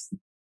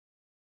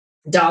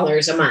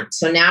 $1.50 a month.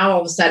 So now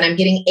all of a sudden I'm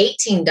getting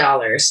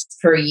 $18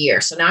 per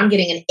year. So now I'm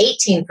getting an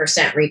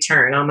 18%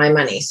 return on my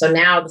money. So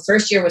now the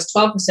first year was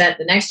 12%,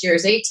 the next year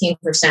is 18%,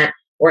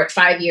 or at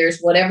 5 years,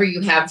 whatever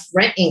you have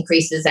rent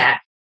increases at,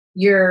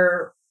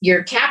 your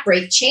cap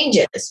rate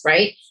changes,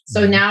 right?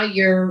 So now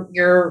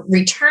your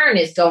return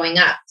is going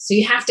up. So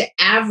you have to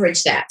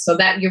average that so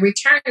that your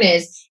return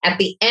is at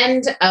the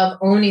end of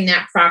owning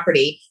that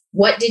property,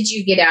 what did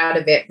you get out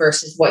of it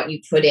versus what you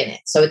put in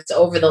it? So it's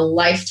over the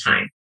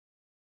lifetime.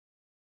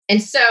 And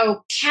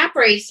so cap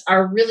rates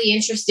are really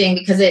interesting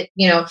because I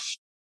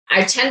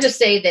tend to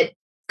say that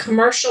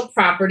commercial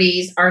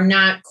properties are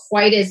not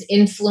quite as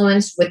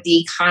influenced with the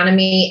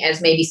economy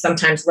as maybe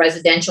sometimes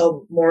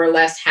residential more or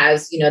less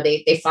has,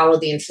 they follow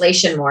the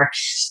inflation more.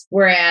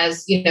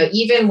 Whereas,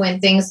 even when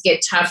things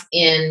get tough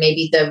in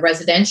maybe the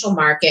residential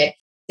market,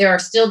 there are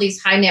still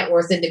these high net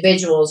worth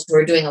individuals who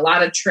are doing a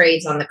lot of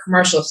trades on the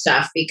commercial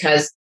stuff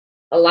because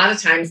a lot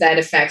of times that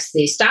affects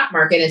the stock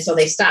market. And so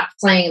they stop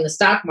playing in the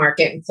stock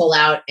market and pull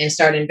out and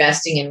start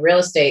investing in real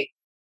estate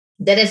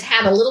that has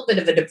had a little bit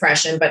of a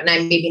depression, but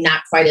maybe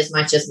not quite as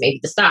much as maybe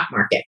the stock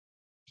market.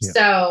 Yeah.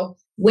 So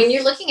when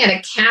you're looking at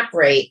a cap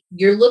rate,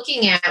 you're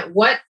looking at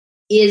what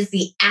is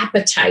the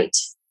appetite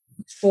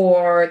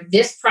for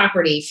this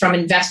property from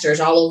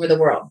investors all over the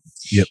world.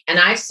 Yep. And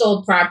I've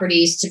sold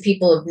properties to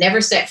people who've never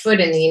set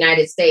foot in the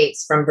United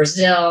States from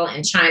Brazil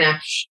and China,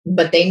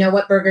 but they know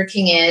what Burger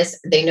King is,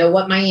 they know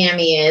what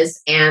Miami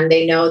is, and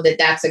they know that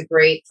that's a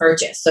great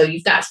purchase. So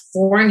you've got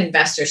foreign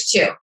investors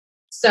too.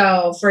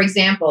 So, for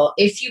example,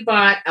 if you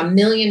bought $1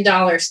 million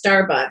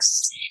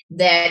Starbucks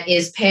that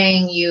is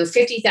paying you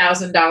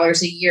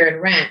 $50,000 a year in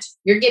rent,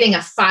 you're getting a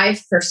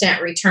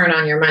 5% return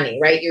on your money,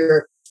 right?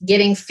 You're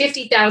getting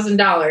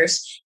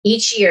 $50,000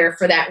 each year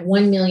for that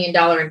 $1 million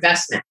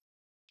investment.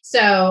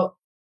 So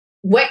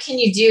what can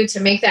you do to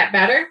make that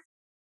better?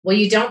 Well,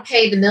 you don't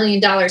pay the $1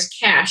 million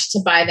cash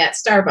to buy that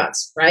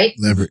Starbucks, right?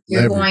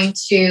 You're going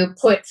to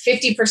put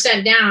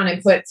 50% down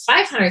and put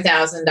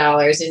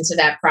 $500,000 into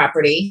that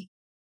property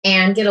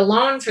and get a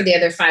loan for the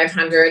other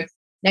 500.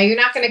 Now you're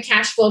not going to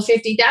cash flow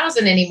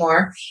 50,000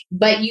 anymore,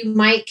 but you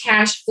might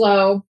cash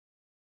flow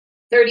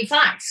 35.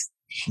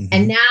 Mm-hmm.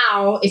 And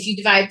now if you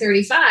divide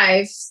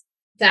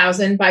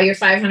 35,000 by your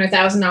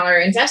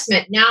 $500,000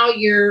 investment, now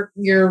your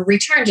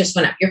return just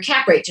went up. Your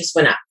cap rate just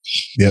went up.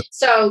 Yep.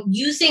 So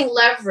using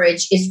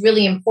leverage is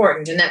really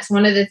important. And that's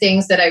one of the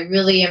things that I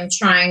really am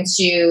trying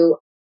to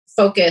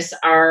focus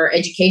our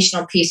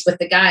educational piece with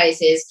the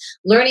guys is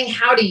learning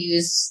how to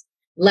use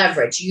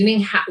leverage,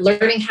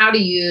 learning how to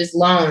use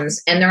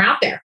loans, and they're out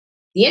there.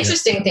 The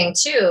interesting thing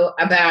too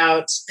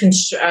about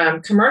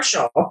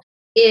commercial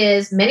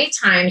is many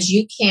times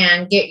you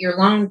can get your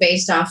loan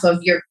based off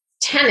of your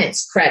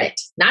tenant's credit,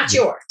 not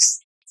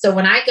yours. So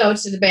when I go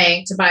to the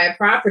bank to buy a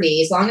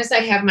property, as long as I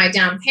have my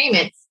down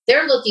payment,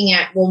 they're looking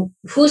at, well,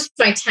 who's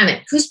my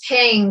tenant? Who's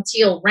paying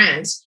Teal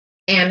rent?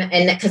 And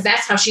because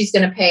that's how she's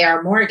going to pay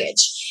our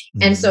mortgage.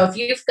 Mm-hmm. And so if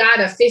you've got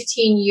a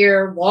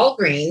 15-year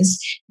Walgreens,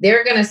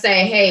 they're going to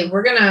say, hey,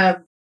 we're going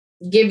to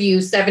give you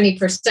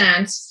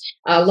 70%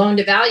 loan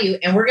to value,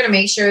 and we're going to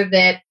make sure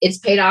that it's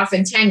paid off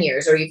in 10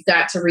 years, or you've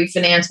got to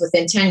refinance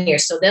within 10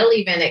 years. So they'll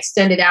even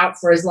extend it out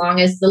for as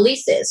long as the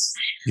lease is.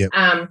 Yep.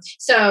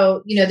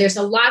 So, there's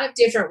a lot of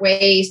different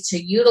ways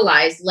to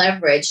utilize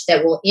leverage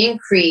that will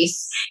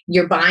increase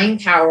your buying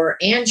power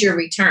and your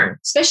return,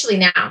 especially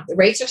now. The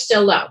rates are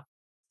still low.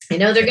 I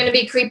know they're going to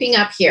be creeping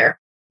up here,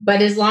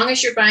 but as long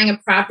as you're buying a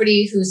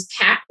property whose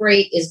cap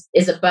rate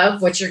is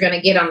above what you're going to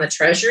get on the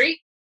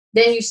treasury,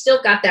 then you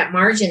still got that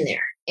margin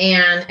there.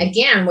 And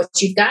again, what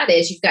you've got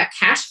is you've got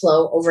cash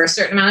flow over a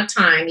certain amount of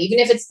time, even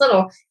if it's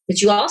little, but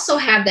you also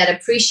have that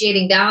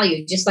appreciating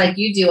value, just like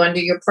you do under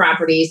your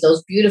properties,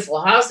 those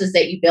beautiful houses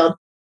that you build.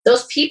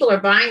 Those people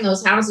are buying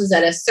those houses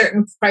at a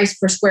certain price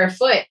per square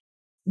foot,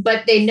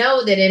 but they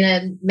know that in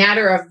a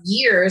matter of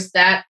years,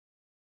 that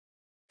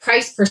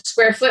price per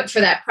square foot for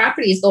that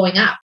property is going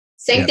up.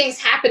 Same thing's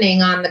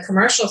happening on the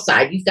commercial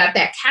side. You've got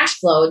that cash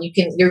flow, and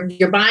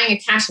you're buying a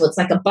cash flow. It's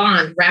like a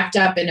bond wrapped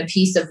up in a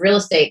piece of real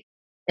estate.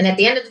 And at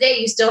the end of the day,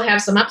 you still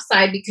have some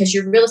upside because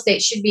your real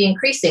estate should be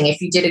increasing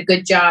if you did a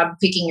good job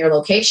picking your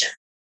location.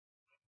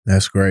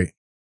 That's great.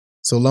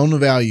 So loan to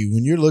value,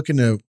 when you're looking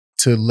to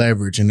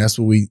leverage, and that's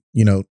what we,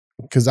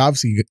 because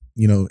obviously,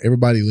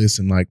 everybody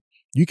listen, like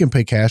you can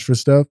pay cash for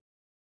stuff.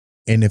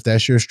 And if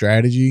that's your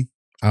strategy,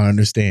 I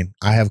understand.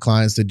 I have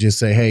clients that just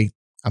say, hey,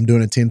 I'm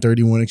doing a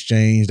 1031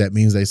 exchange. That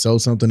means they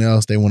sold something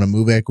else. They want to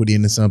move equity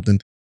into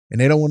something,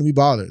 and they don't want to be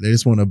bothered. They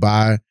just want to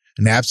buy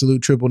an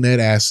absolute triple net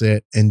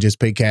asset and just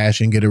pay cash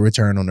and get a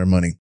return on their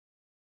money.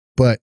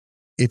 But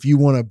if you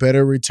want a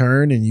better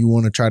return and you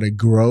want to try to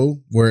grow,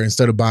 where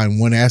instead of buying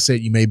one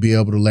asset, you may be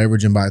able to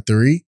leverage and buy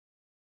three,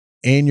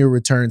 and your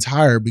return's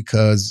higher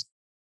because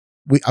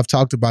I've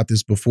talked about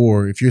this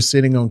before. If you're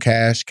sitting on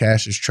cash,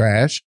 cash is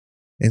trash.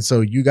 And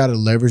so you got to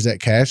leverage that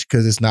cash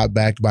because it's not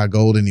backed by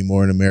gold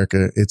anymore in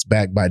America. It's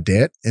backed by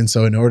debt. And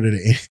so in order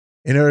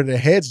to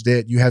hedge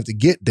debt, you have to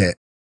get debt.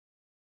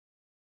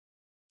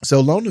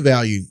 So loan to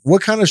value,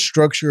 what kind of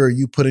structure are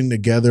you putting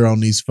together on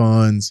these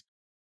funds?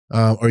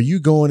 Are you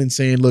going and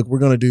saying, look,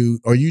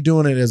 are you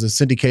doing it as a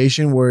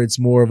syndication where it's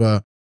more of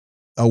a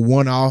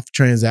one-off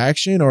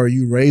transaction, or are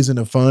you raising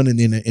a fund and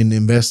then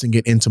investing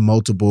it into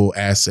multiple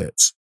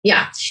assets?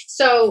 Yeah.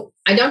 So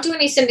I don't do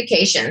any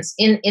syndications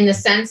in the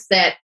sense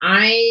that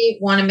I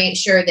want to make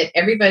sure that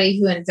everybody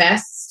who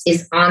invests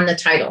is on the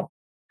title.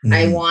 Mm-hmm.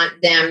 I want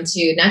them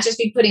to not just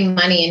be putting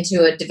money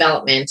into a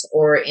development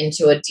or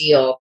into a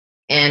deal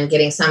and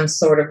getting some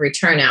sort of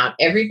return out.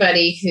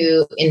 Everybody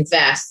who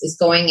invests is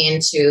going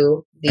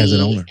into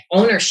the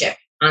ownership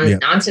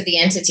onto the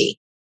entity.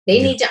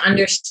 They need to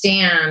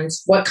understand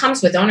what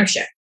comes with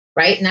ownership,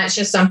 right? And that's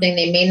just something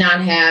they may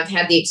not have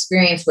had the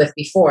experience with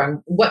before. And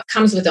what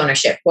comes with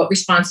ownership? What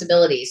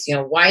responsibilities?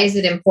 Why is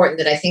it important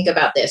that I think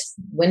about this?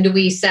 When do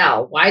we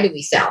sell? Why do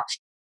we sell?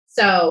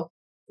 So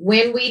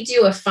when we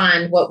do a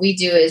fund, what we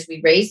do is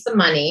we raise the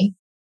money.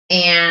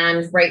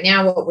 And right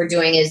now what we're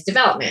doing is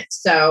development.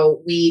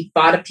 So we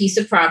bought a piece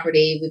of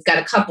property. We've got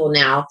a couple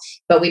now,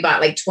 but we bought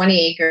like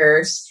 20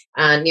 acres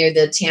near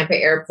the Tampa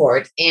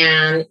airport.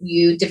 And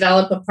you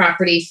develop a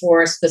property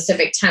for a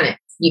specific tenant.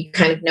 You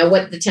kind of know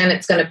what the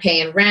tenant's going to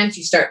pay in rent.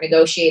 You start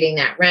negotiating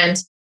that rent.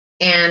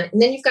 And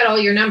then you've got all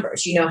your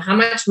numbers. You know how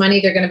much money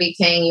they're going to be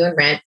paying you in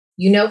rent.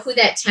 You know who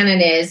that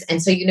tenant is.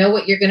 And so you know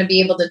what you're going to be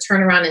able to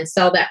turn around and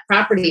sell that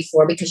property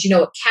for, because you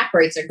know what cap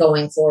rates are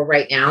going for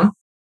right now.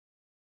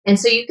 And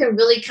so you can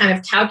really kind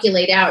of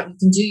calculate out, you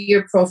can do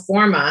your pro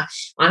forma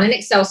on an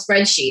Excel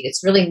spreadsheet.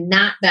 It's really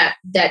not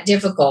that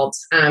difficult.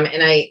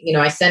 And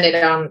I send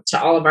it on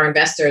to all of our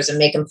investors and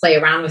make them play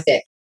around with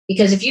it.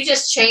 Because if you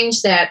just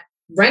change that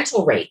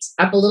rental rate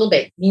up a little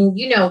bit,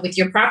 with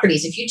your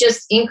properties, if you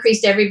just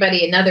increased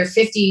everybody another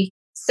 50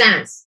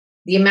 cents,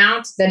 the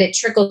amount that it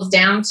trickles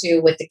down to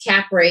with the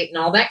cap rate and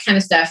all that kind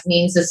of stuff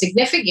means a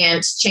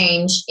significant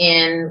change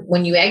in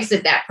when you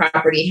exit that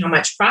property, how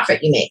much profit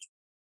you make.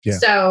 Yeah.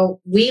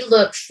 So we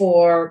look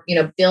for,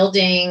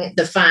 building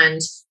the fund.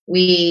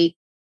 We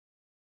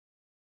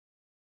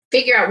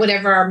figure out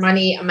whatever our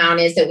money amount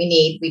is that we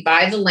need. We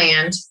buy the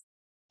land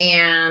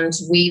and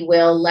we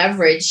will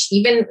leverage,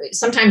 even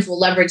sometimes we'll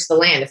leverage the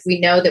land. If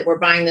we know that we're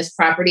buying this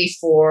property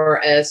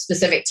for a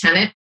specific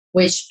tenant,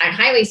 which I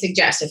highly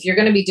suggest, if you're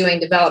going to be doing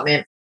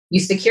development, you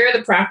secure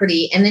the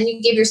property and then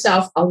you give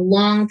yourself a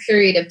long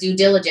period of due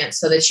diligence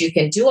so that you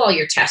can do all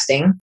your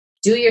testing,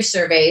 do your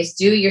surveys,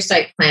 do your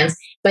site plans.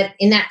 But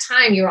in that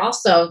time, you're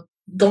also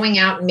going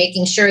out and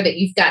making sure that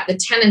you've got the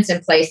tenants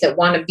in place that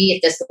want to be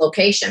at this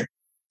location.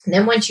 And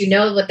then once you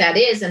know what that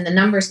is and the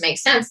numbers make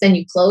sense, then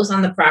you close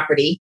on the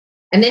property.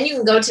 And then you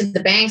can go to the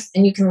banks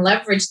and you can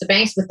leverage the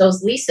banks with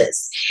those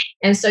leases.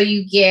 And so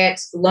you get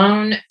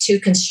loan to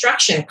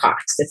construction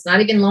costs. It's not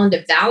even loan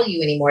to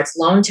value anymore. It's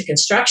loan to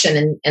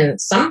construction.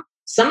 And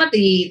some of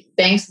the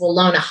banks will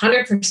loan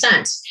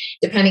 100%,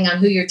 depending on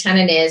who your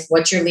tenant is,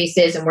 what your lease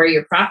is, and where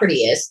your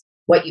property is,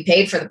 what you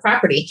paid for the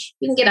property.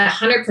 You can get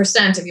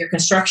 100% of your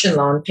construction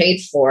loan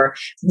paid for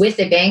with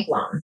a bank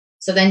loan.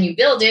 So then you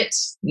build it,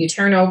 you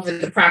turn over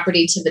the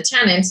property to the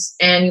tenants,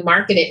 and you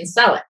market it and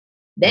sell it.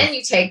 Then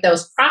you take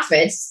those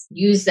profits,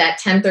 use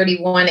that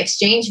 1031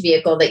 exchange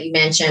vehicle that you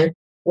mentioned,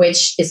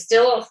 which is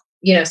still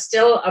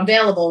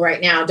available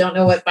right now. Don't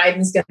know what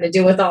Biden's going to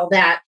do with all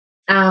that.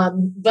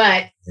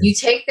 But you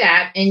take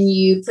that and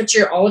you put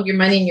all of your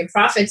money and your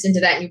profits into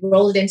that and you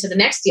roll it into the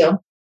next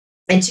deal.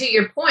 And to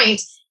your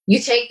point, you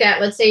take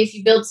that, let's say if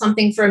you build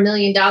something for $1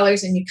 million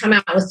and you come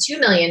out with $2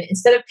 million,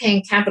 instead of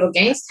paying capital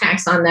gains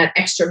tax on that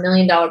extra $1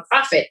 million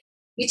profit,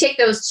 you take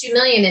those $2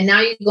 million and now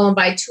you go and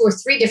buy 2 or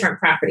 3 different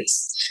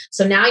properties.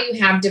 So now you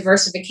have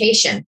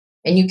diversification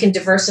and you can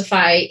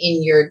diversify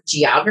in your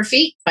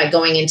geography by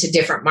going into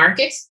different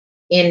markets.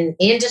 In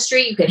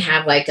industry, you can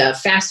have like a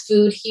fast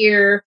food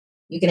here.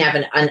 You can have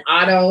an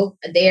auto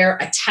there,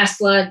 a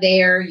Tesla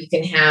there. You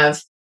can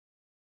have,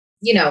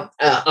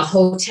 a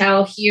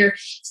hotel here.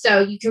 So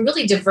you can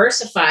really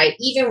diversify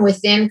even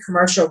within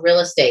commercial real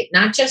estate,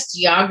 not just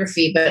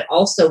geography, but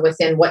also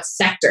within what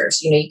sectors.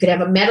 You could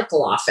have a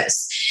medical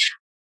office.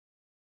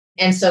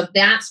 And so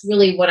that's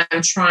really what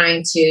I'm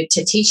trying to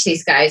teach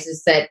these guys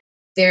is that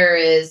there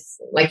is,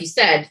 like you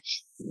said,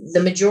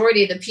 the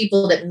majority of the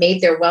people that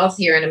made their wealth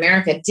here in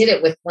America did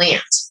it with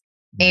land.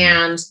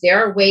 And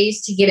there are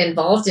ways to get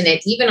involved in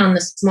it, even on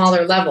the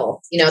smaller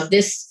level.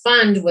 This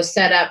fund was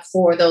set up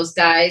for those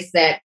guys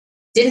that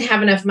didn't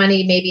have enough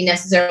money, maybe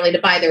necessarily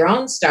to buy their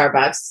own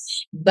Starbucks,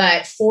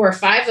 but 4 or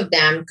 5 of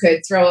them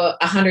could throw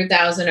 $100,000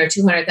 or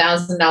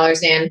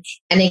 $200,000 in,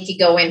 and they could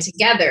go in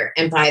together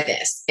and buy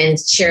this and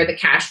share the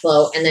cash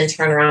flow, and then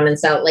turn around and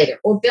sell it later,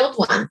 or build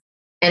one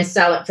and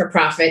sell it for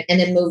profit,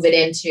 and then move it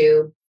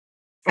into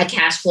a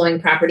cash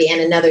flowing property and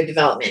another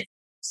development.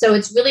 So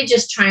it's really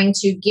just trying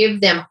to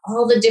give them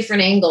all the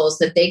different angles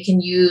that they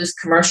can use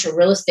commercial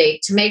real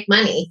estate to make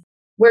money,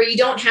 where you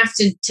don't have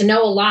to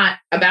know a lot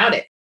about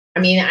it. I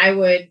mean, I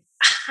would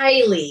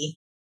highly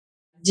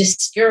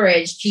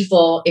discourage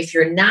people, if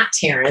you're not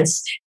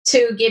Terrence,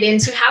 to get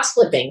into house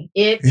flipping.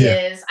 It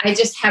is, I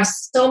just have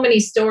so many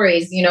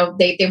stories,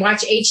 they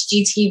watch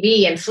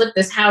HGTV and flip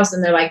this house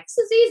and they're like, this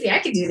is easy. I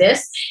could do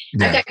this.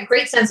 Yeah. I've got a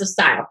great sense of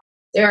style.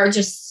 There are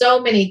just so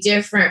many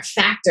different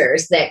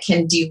factors that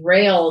can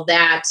derail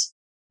that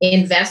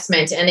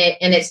investment. And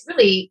it's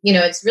really,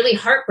 it's really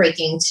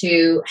heartbreaking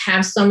to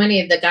have so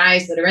many of the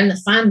guys that are in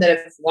the fund that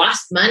have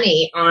lost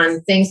money on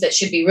things that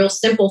should be real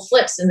simple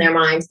flips in their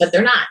minds, but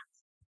they're not.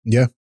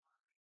 Yeah.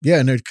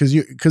 Yeah. No,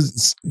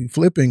 because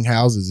flipping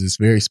houses is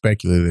very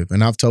speculative.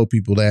 And I've told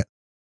people that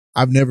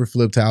I've never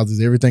flipped houses.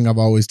 Everything I've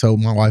always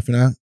told my wife and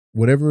I,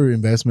 whatever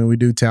investment we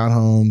do,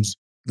 townhomes,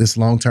 this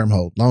long-term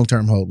hold.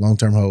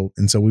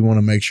 And so we want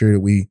to make sure that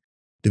we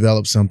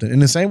develop something.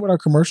 And the same with our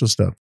commercial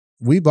stuff.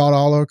 we bought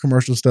all our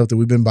commercial stuff that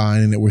we've been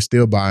buying and that we're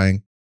still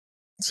buying.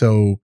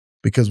 So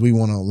because we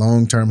want a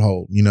long-term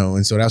hold,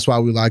 and so that's why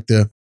we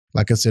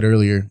like I said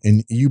earlier,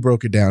 and you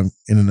broke it down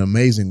in an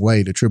amazing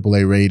way, the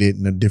AAA rated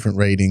and the different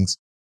ratings.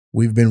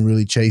 We've been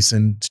really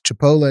chasing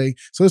Chipotle.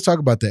 So let's talk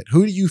about that.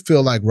 Who do you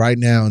feel like right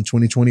now in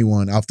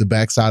 2021, off the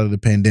backside of the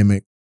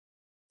pandemic,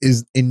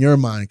 is in your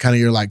mind kind of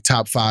your like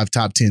top 5,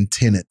 top 10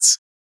 tenants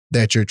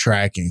that you're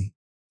tracking?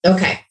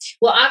 Okay.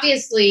 Well,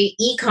 obviously,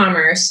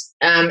 e-commerce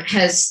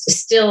has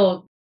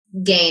still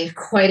gained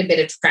quite a bit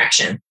of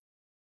traction.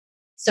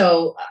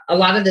 So a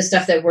lot of the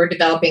stuff that we're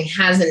developing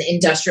has an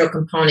industrial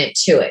component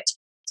to it.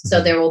 So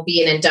there will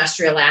be an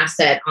industrial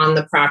asset on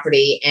the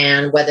property,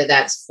 and whether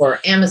that's for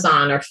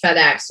Amazon or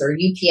FedEx or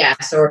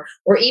UPS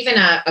or even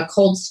a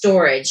cold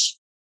storage,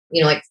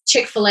 like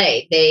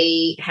Chick-fil-A,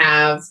 they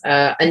have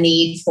a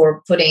need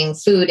for putting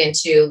food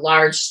into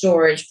large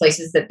storage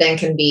places that then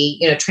can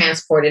be,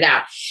 transported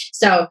out.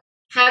 So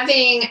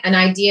having an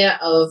idea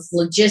of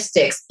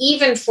logistics,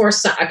 even for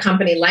a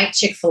company like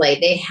Chick-fil-A,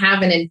 they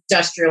have an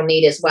industrial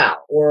need as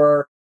well.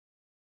 Or,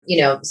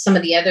 some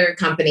of the other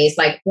companies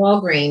like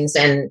Walgreens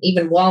and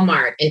even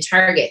Walmart and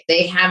Target,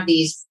 they have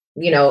these,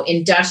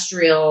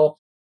 industrial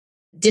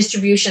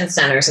distribution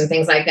centers and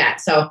things like that.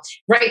 So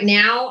right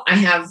now I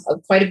have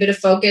quite a bit of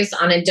focus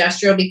on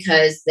industrial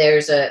because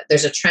there's a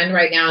trend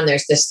right now and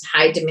there's this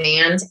high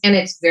demand and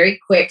it's very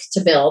quick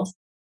to build.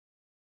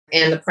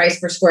 And the price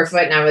per square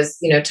foot, and I was,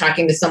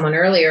 talking to someone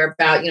earlier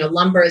about,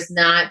 lumber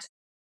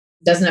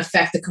doesn't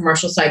affect the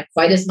commercial side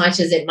quite as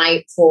much as it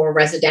might for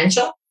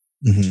residential,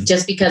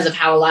 just because of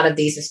how a lot of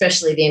these,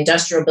 especially the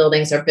industrial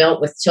buildings, are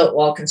built with tilt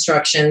wall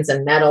constructions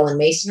and metal and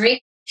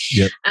masonry.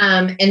 Yep.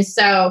 And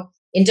so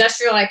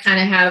industrial, I kind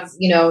of have,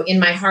 in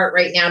my heart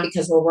right now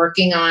because we're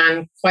working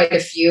on quite a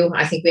few.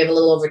 I think we have a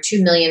little over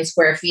 2 million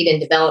square feet in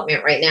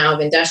development right now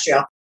of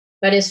industrial.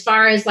 But as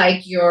far as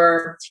like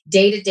your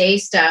day-to-day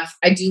stuff,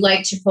 I do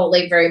like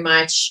Chipotle very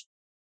much.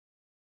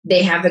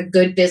 They have a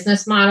good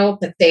business model,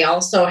 but they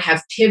also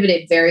have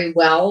pivoted very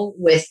well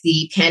with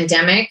the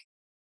pandemic.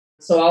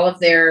 So all of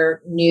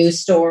their new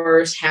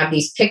stores have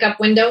these pickup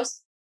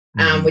windows,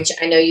 which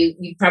I know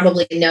you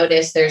probably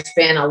noticed there's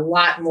been a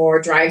lot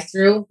more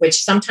drive-through,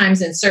 which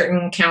sometimes in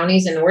certain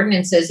counties and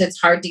ordinances, it's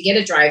hard to get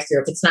a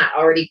drive-through if it's not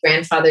already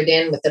grandfathered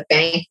in with the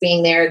bank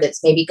being there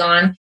that's maybe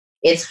gone.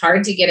 It's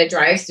hard to get a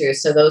drive-through.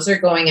 So those are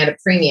going at a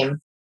premium.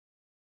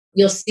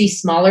 You'll see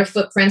smaller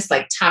footprints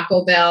like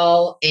Taco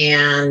Bell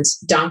and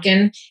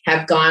Dunkin'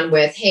 have gone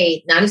with,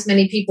 hey, not as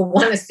many people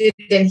want to sit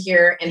in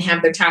here and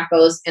have their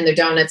tacos and their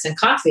donuts and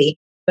coffee.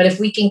 But if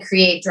we can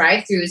create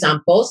drive-throughs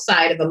on both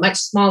sides of a much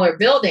smaller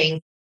building,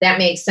 that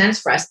makes sense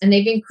for us. And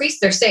they've increased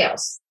their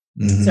sales.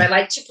 So I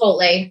like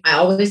Chipotle. I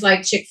always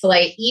like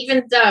Chick-fil-A,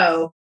 even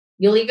though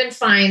you'll even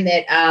find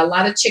that a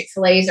lot of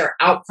Chick-fil-A's are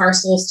out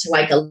parcels to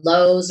like a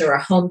Lowe's or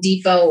a Home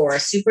Depot or a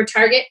Super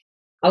Target.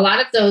 A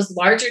lot of those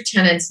larger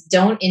tenants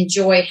don't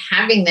enjoy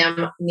having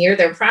them near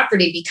their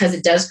property because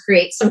it does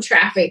create some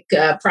traffic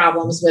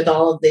problems with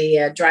all of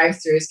the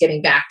drive-throughs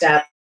getting backed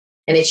up.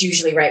 And it's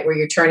usually right where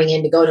you're turning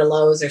in to go to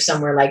Lowe's or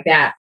somewhere like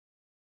that.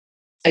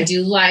 I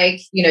do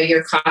like,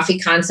 your coffee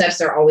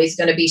concepts are always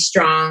going to be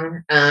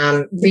strong.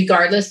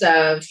 Regardless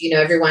of,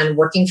 everyone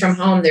working from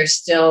home, there's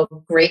still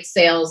great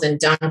sales in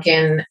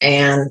Dunkin'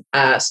 and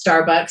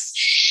Starbucks.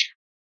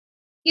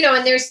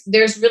 And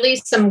there's really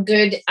some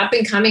good up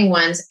and coming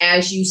ones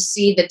as you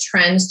see the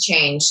trends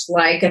change,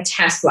 like a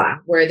Tesla,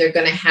 where they're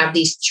going to have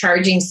these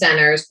charging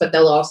centers, but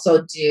they'll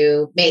also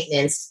do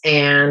maintenance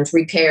and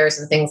repairs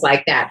and things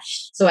like that.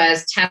 So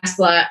as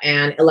Tesla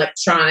and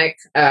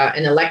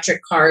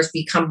electric cars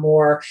become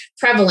more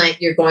prevalent,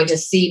 you're going to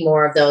see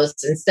more of those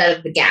instead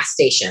of the gas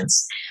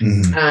stations.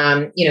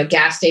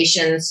 Gas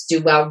stations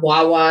do well.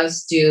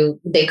 Wawa's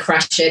they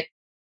crush it.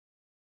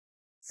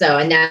 So,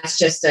 and that's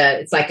just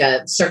it's like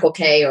a Circle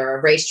K or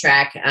a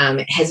racetrack.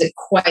 It hasn't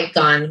quite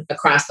gone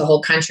across the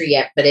whole country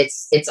yet, but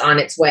it's on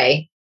its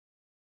way.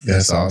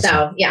 That's awesome.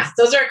 So yeah,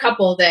 those are a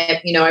couple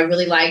that, I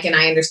really like and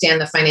I understand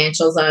the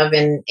financials of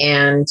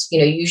and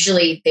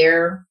usually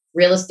their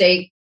real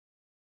estate,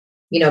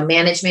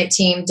 management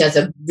team does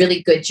a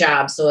really good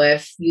job. So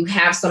if you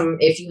have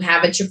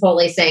a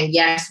Chipotle saying,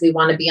 yes, we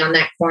want to be on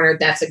that corner,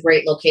 that's a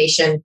great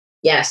location.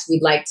 Yes,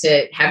 we'd like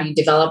to have you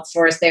develop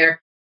for us there.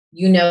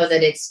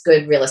 That it's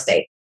good real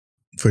estate.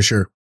 For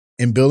sure.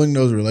 And building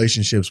those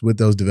relationships with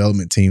those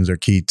development teams are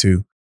key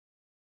too.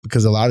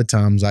 Because a lot of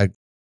times, like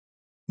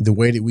the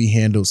way that we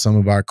handle some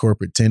of our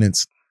corporate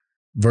tenants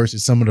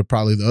versus some of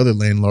probably the other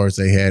landlords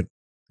they had,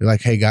 they're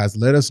like, hey guys,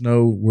 let us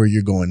know where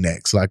you're going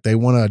next. Like they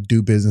want to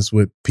do business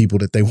with people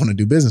that they want to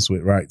do business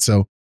with, right?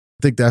 So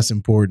I think that's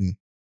important.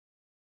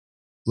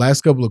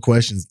 Last couple of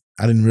questions.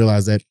 I didn't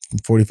realize that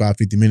 45,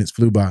 50 minutes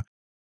flew by.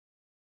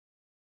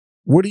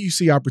 Where do you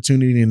see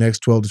opportunity in the next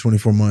 12 to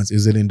 24 months?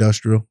 Is it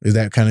industrial? Is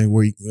that kind of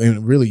where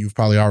and really you've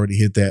probably already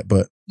hit that,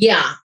 but.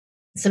 Yeah.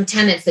 Some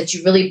tenants that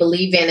you really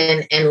believe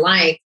in and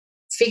like,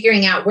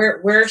 figuring out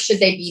where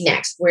should they be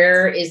next?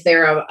 Where is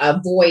there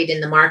a void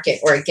in the market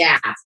or a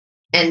gap?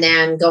 And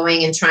then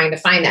going and trying to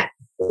find that.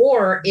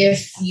 Or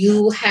if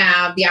you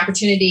have the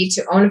opportunity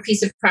to own a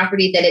piece of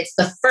property that it's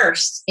the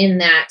first in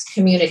that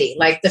community,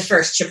 like the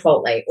first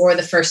Chipotle or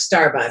the first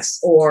Starbucks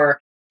or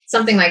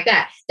something like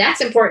that.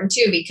 That's important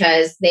too,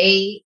 because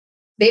they've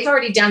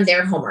already done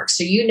their homework.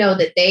 So you know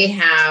that they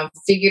have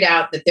figured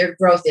out that their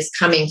growth is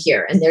coming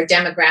here and their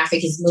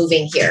demographic is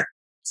moving here.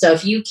 So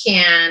if you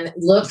can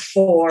look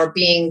for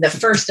being the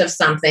first of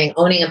something,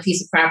 owning a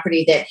piece of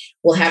property that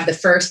will have the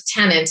first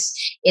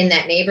tenants in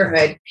that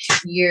neighborhood,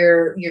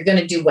 you're going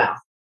to do well.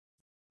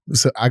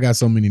 So I got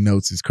so many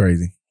notes. It's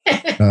crazy.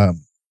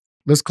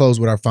 Let's close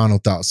with our final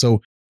thought.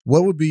 So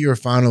what would be your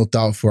final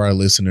thought for our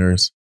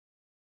listeners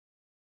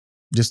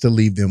just to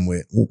leave them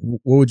with?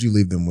 What would you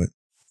leave them with?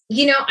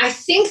 I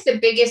think the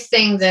biggest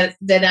thing that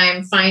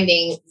I'm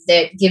finding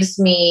that gives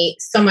me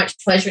so much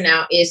pleasure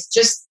now is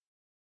just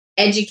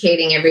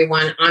educating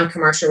everyone on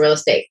commercial real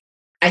estate.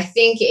 I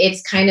think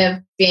it's kind of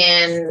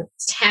been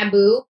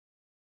taboo.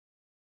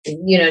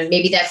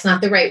 Maybe that's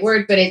not the right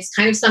word, but it's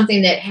kind of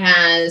something that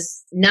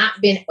has not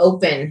been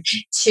open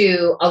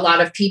to a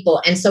lot of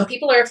people. And so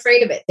people are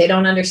afraid of it. They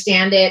don't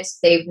understand it.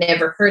 They've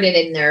never heard it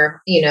in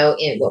their,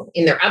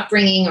 in their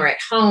upbringing or at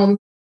home.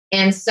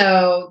 And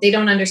so they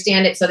don't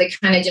understand it. So they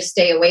kind of just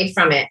stay away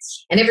from it.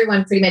 And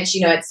everyone pretty much,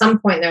 at some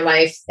point in their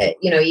life,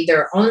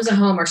 either owns a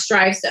home or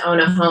strives to own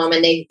a home,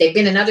 and they've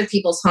been in other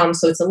people's homes.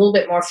 So it's a little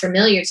bit more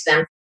familiar to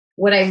them.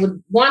 What I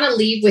would want to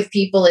leave with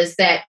people is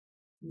that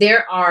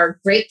there are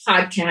great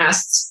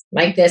podcasts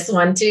like this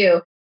one too,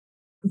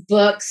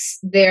 books.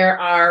 There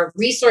are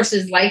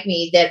resources like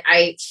me that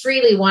I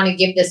freely want to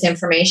give this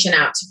information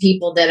out to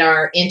people that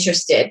are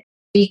interested,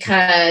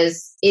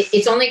 because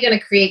it's only going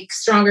to create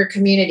stronger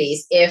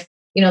communities. If,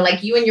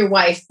 like you and your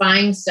wife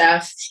buying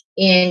stuff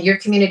in your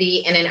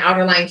community and in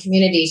outerline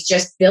communities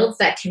just builds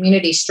that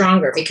community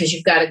stronger, because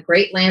you've got a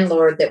great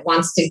landlord that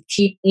wants to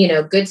keep,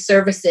 good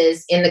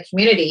services in the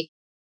community.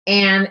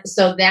 And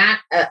so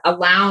that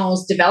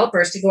allows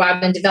developers to go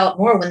out and develop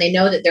more when they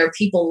know that there are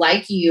people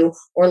like you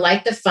or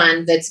like the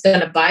fund that's going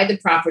to buy the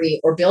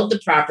property or build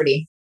the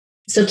property.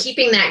 So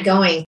keeping that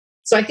going.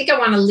 So I think I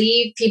want to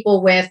leave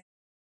people with,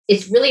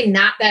 it's really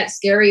not that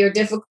scary or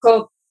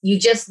difficult. You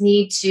just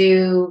need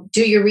to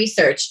do your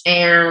research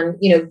and,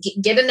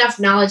 get enough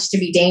knowledge to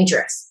be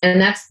dangerous. And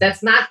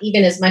that's not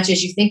even as much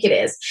as you think it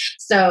is.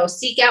 So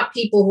seek out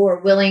people who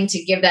are willing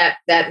to give that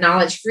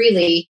knowledge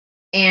freely.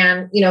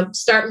 And,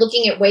 start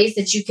looking at ways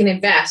that you can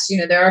invest.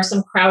 There are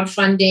some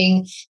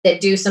crowdfunding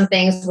that do some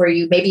things where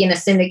you may be in a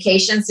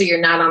syndication, so you're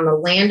not on the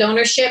land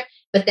ownership,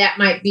 but that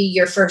might be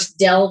your first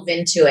delve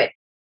into it.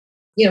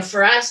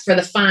 For us, for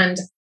the fund,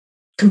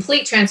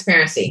 complete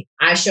transparency.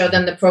 I show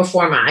them the pro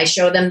forma. I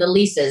show them the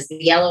leases,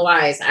 the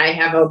LOIs. I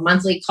have a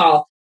monthly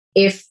call.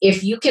 If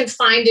you can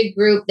find a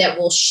group that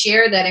will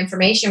share that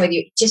information with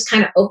you, it just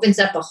kind of opens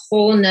up a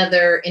whole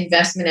nother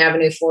investment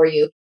avenue for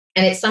you.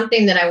 And it's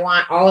something that I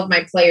want all of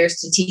my players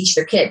to teach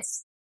their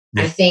kids.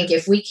 Yeah. I think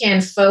if we can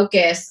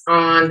focus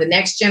on the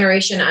next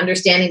generation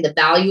understanding the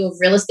value of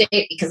real estate,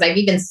 because I've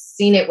even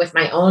seen it with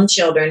my own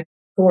children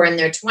who are in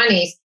their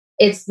 20s,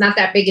 it's not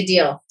that big a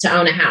deal to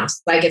own a house.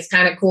 Like, it's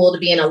kind of cool to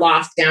be in a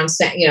loft down,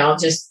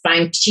 just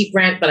find cheap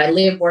rent, but I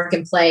live, work,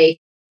 and play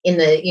in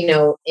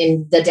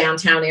the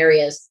downtown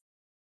areas.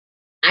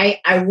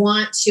 I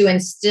want to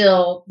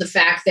instill the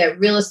fact that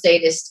real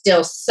estate is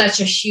still such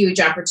a huge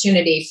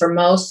opportunity for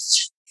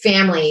most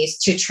families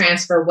to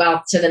transfer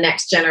wealth to the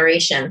next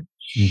generation.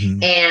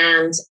 Mm-hmm.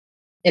 And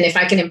if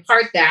I can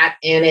impart that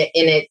and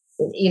it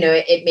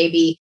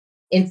maybe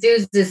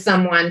enthuses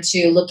someone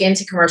to look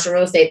into commercial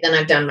real estate, then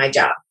I've done my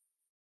job.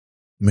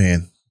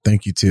 Man,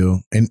 thank you,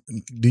 Teal. And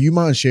do you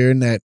mind sharing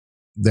that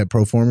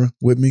pro forma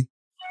with me?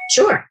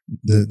 Sure.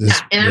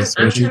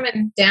 I'm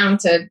coming down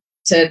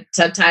to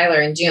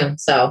Tyler in June,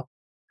 so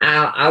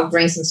I'll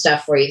bring some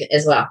stuff for you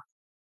as well.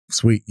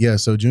 Sweet. Yeah.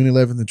 So June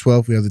 11th and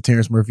 12th, we have the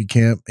Terrence Murphy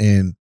camp,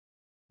 and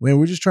man,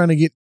 we're just trying to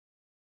get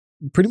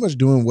pretty much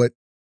doing what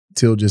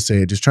Teal just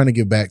said, just trying to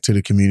give back to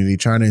the community,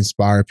 trying to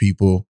inspire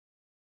people.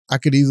 I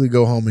could easily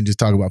go home and just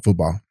talk about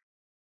football.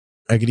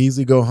 I could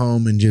easily go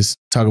home and just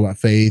talk about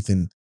faith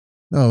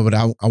but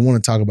I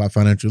want to talk about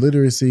financial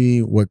literacy,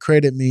 what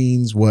credit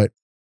means, what,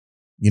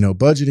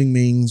 budgeting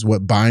means,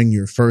 what buying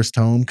your first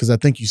home, because I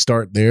think you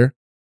start there.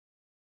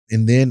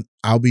 And then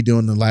I'll be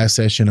doing the last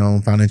session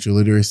on financial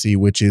literacy,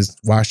 which is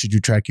why should you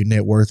track your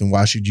net worth and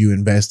why should you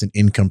invest in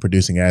income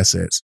producing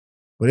assets?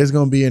 But it's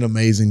going to be an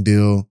amazing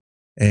deal.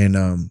 And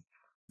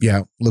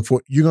look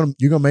for you're going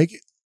to make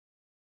it.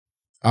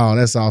 Oh,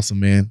 that's awesome,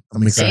 man.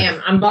 I'm excited.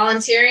 I'm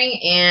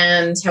volunteering,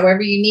 and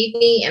however you need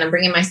me, and I'm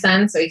bringing my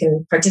son so he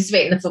can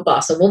participate in the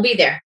football. So we'll be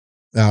there.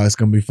 Oh, it's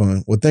going to be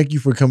fun. Well, thank you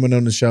for coming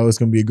on the show. It's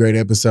going to be a great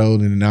episode,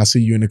 and I'll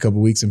see you in a couple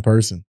of weeks in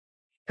person.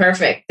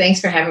 Perfect.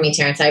 Thanks for having me,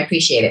 Terrence. I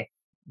appreciate it.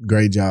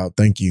 Great job.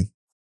 Thank you.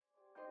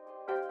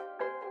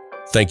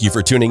 Thank you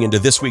for tuning into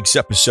this week's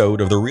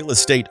episode of The Real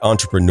Estate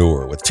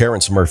Entrepreneur with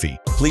Terrence Murphy.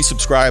 Please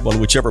subscribe on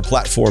whichever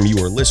platform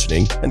you are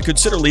listening and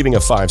consider leaving a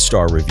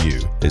 5-star review,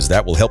 as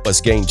that will help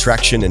us gain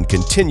traction and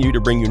continue to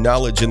bring you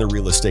knowledge in the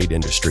real estate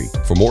industry.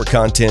 For more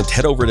content,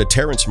 head over to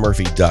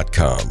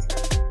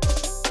terrencemurphy.com.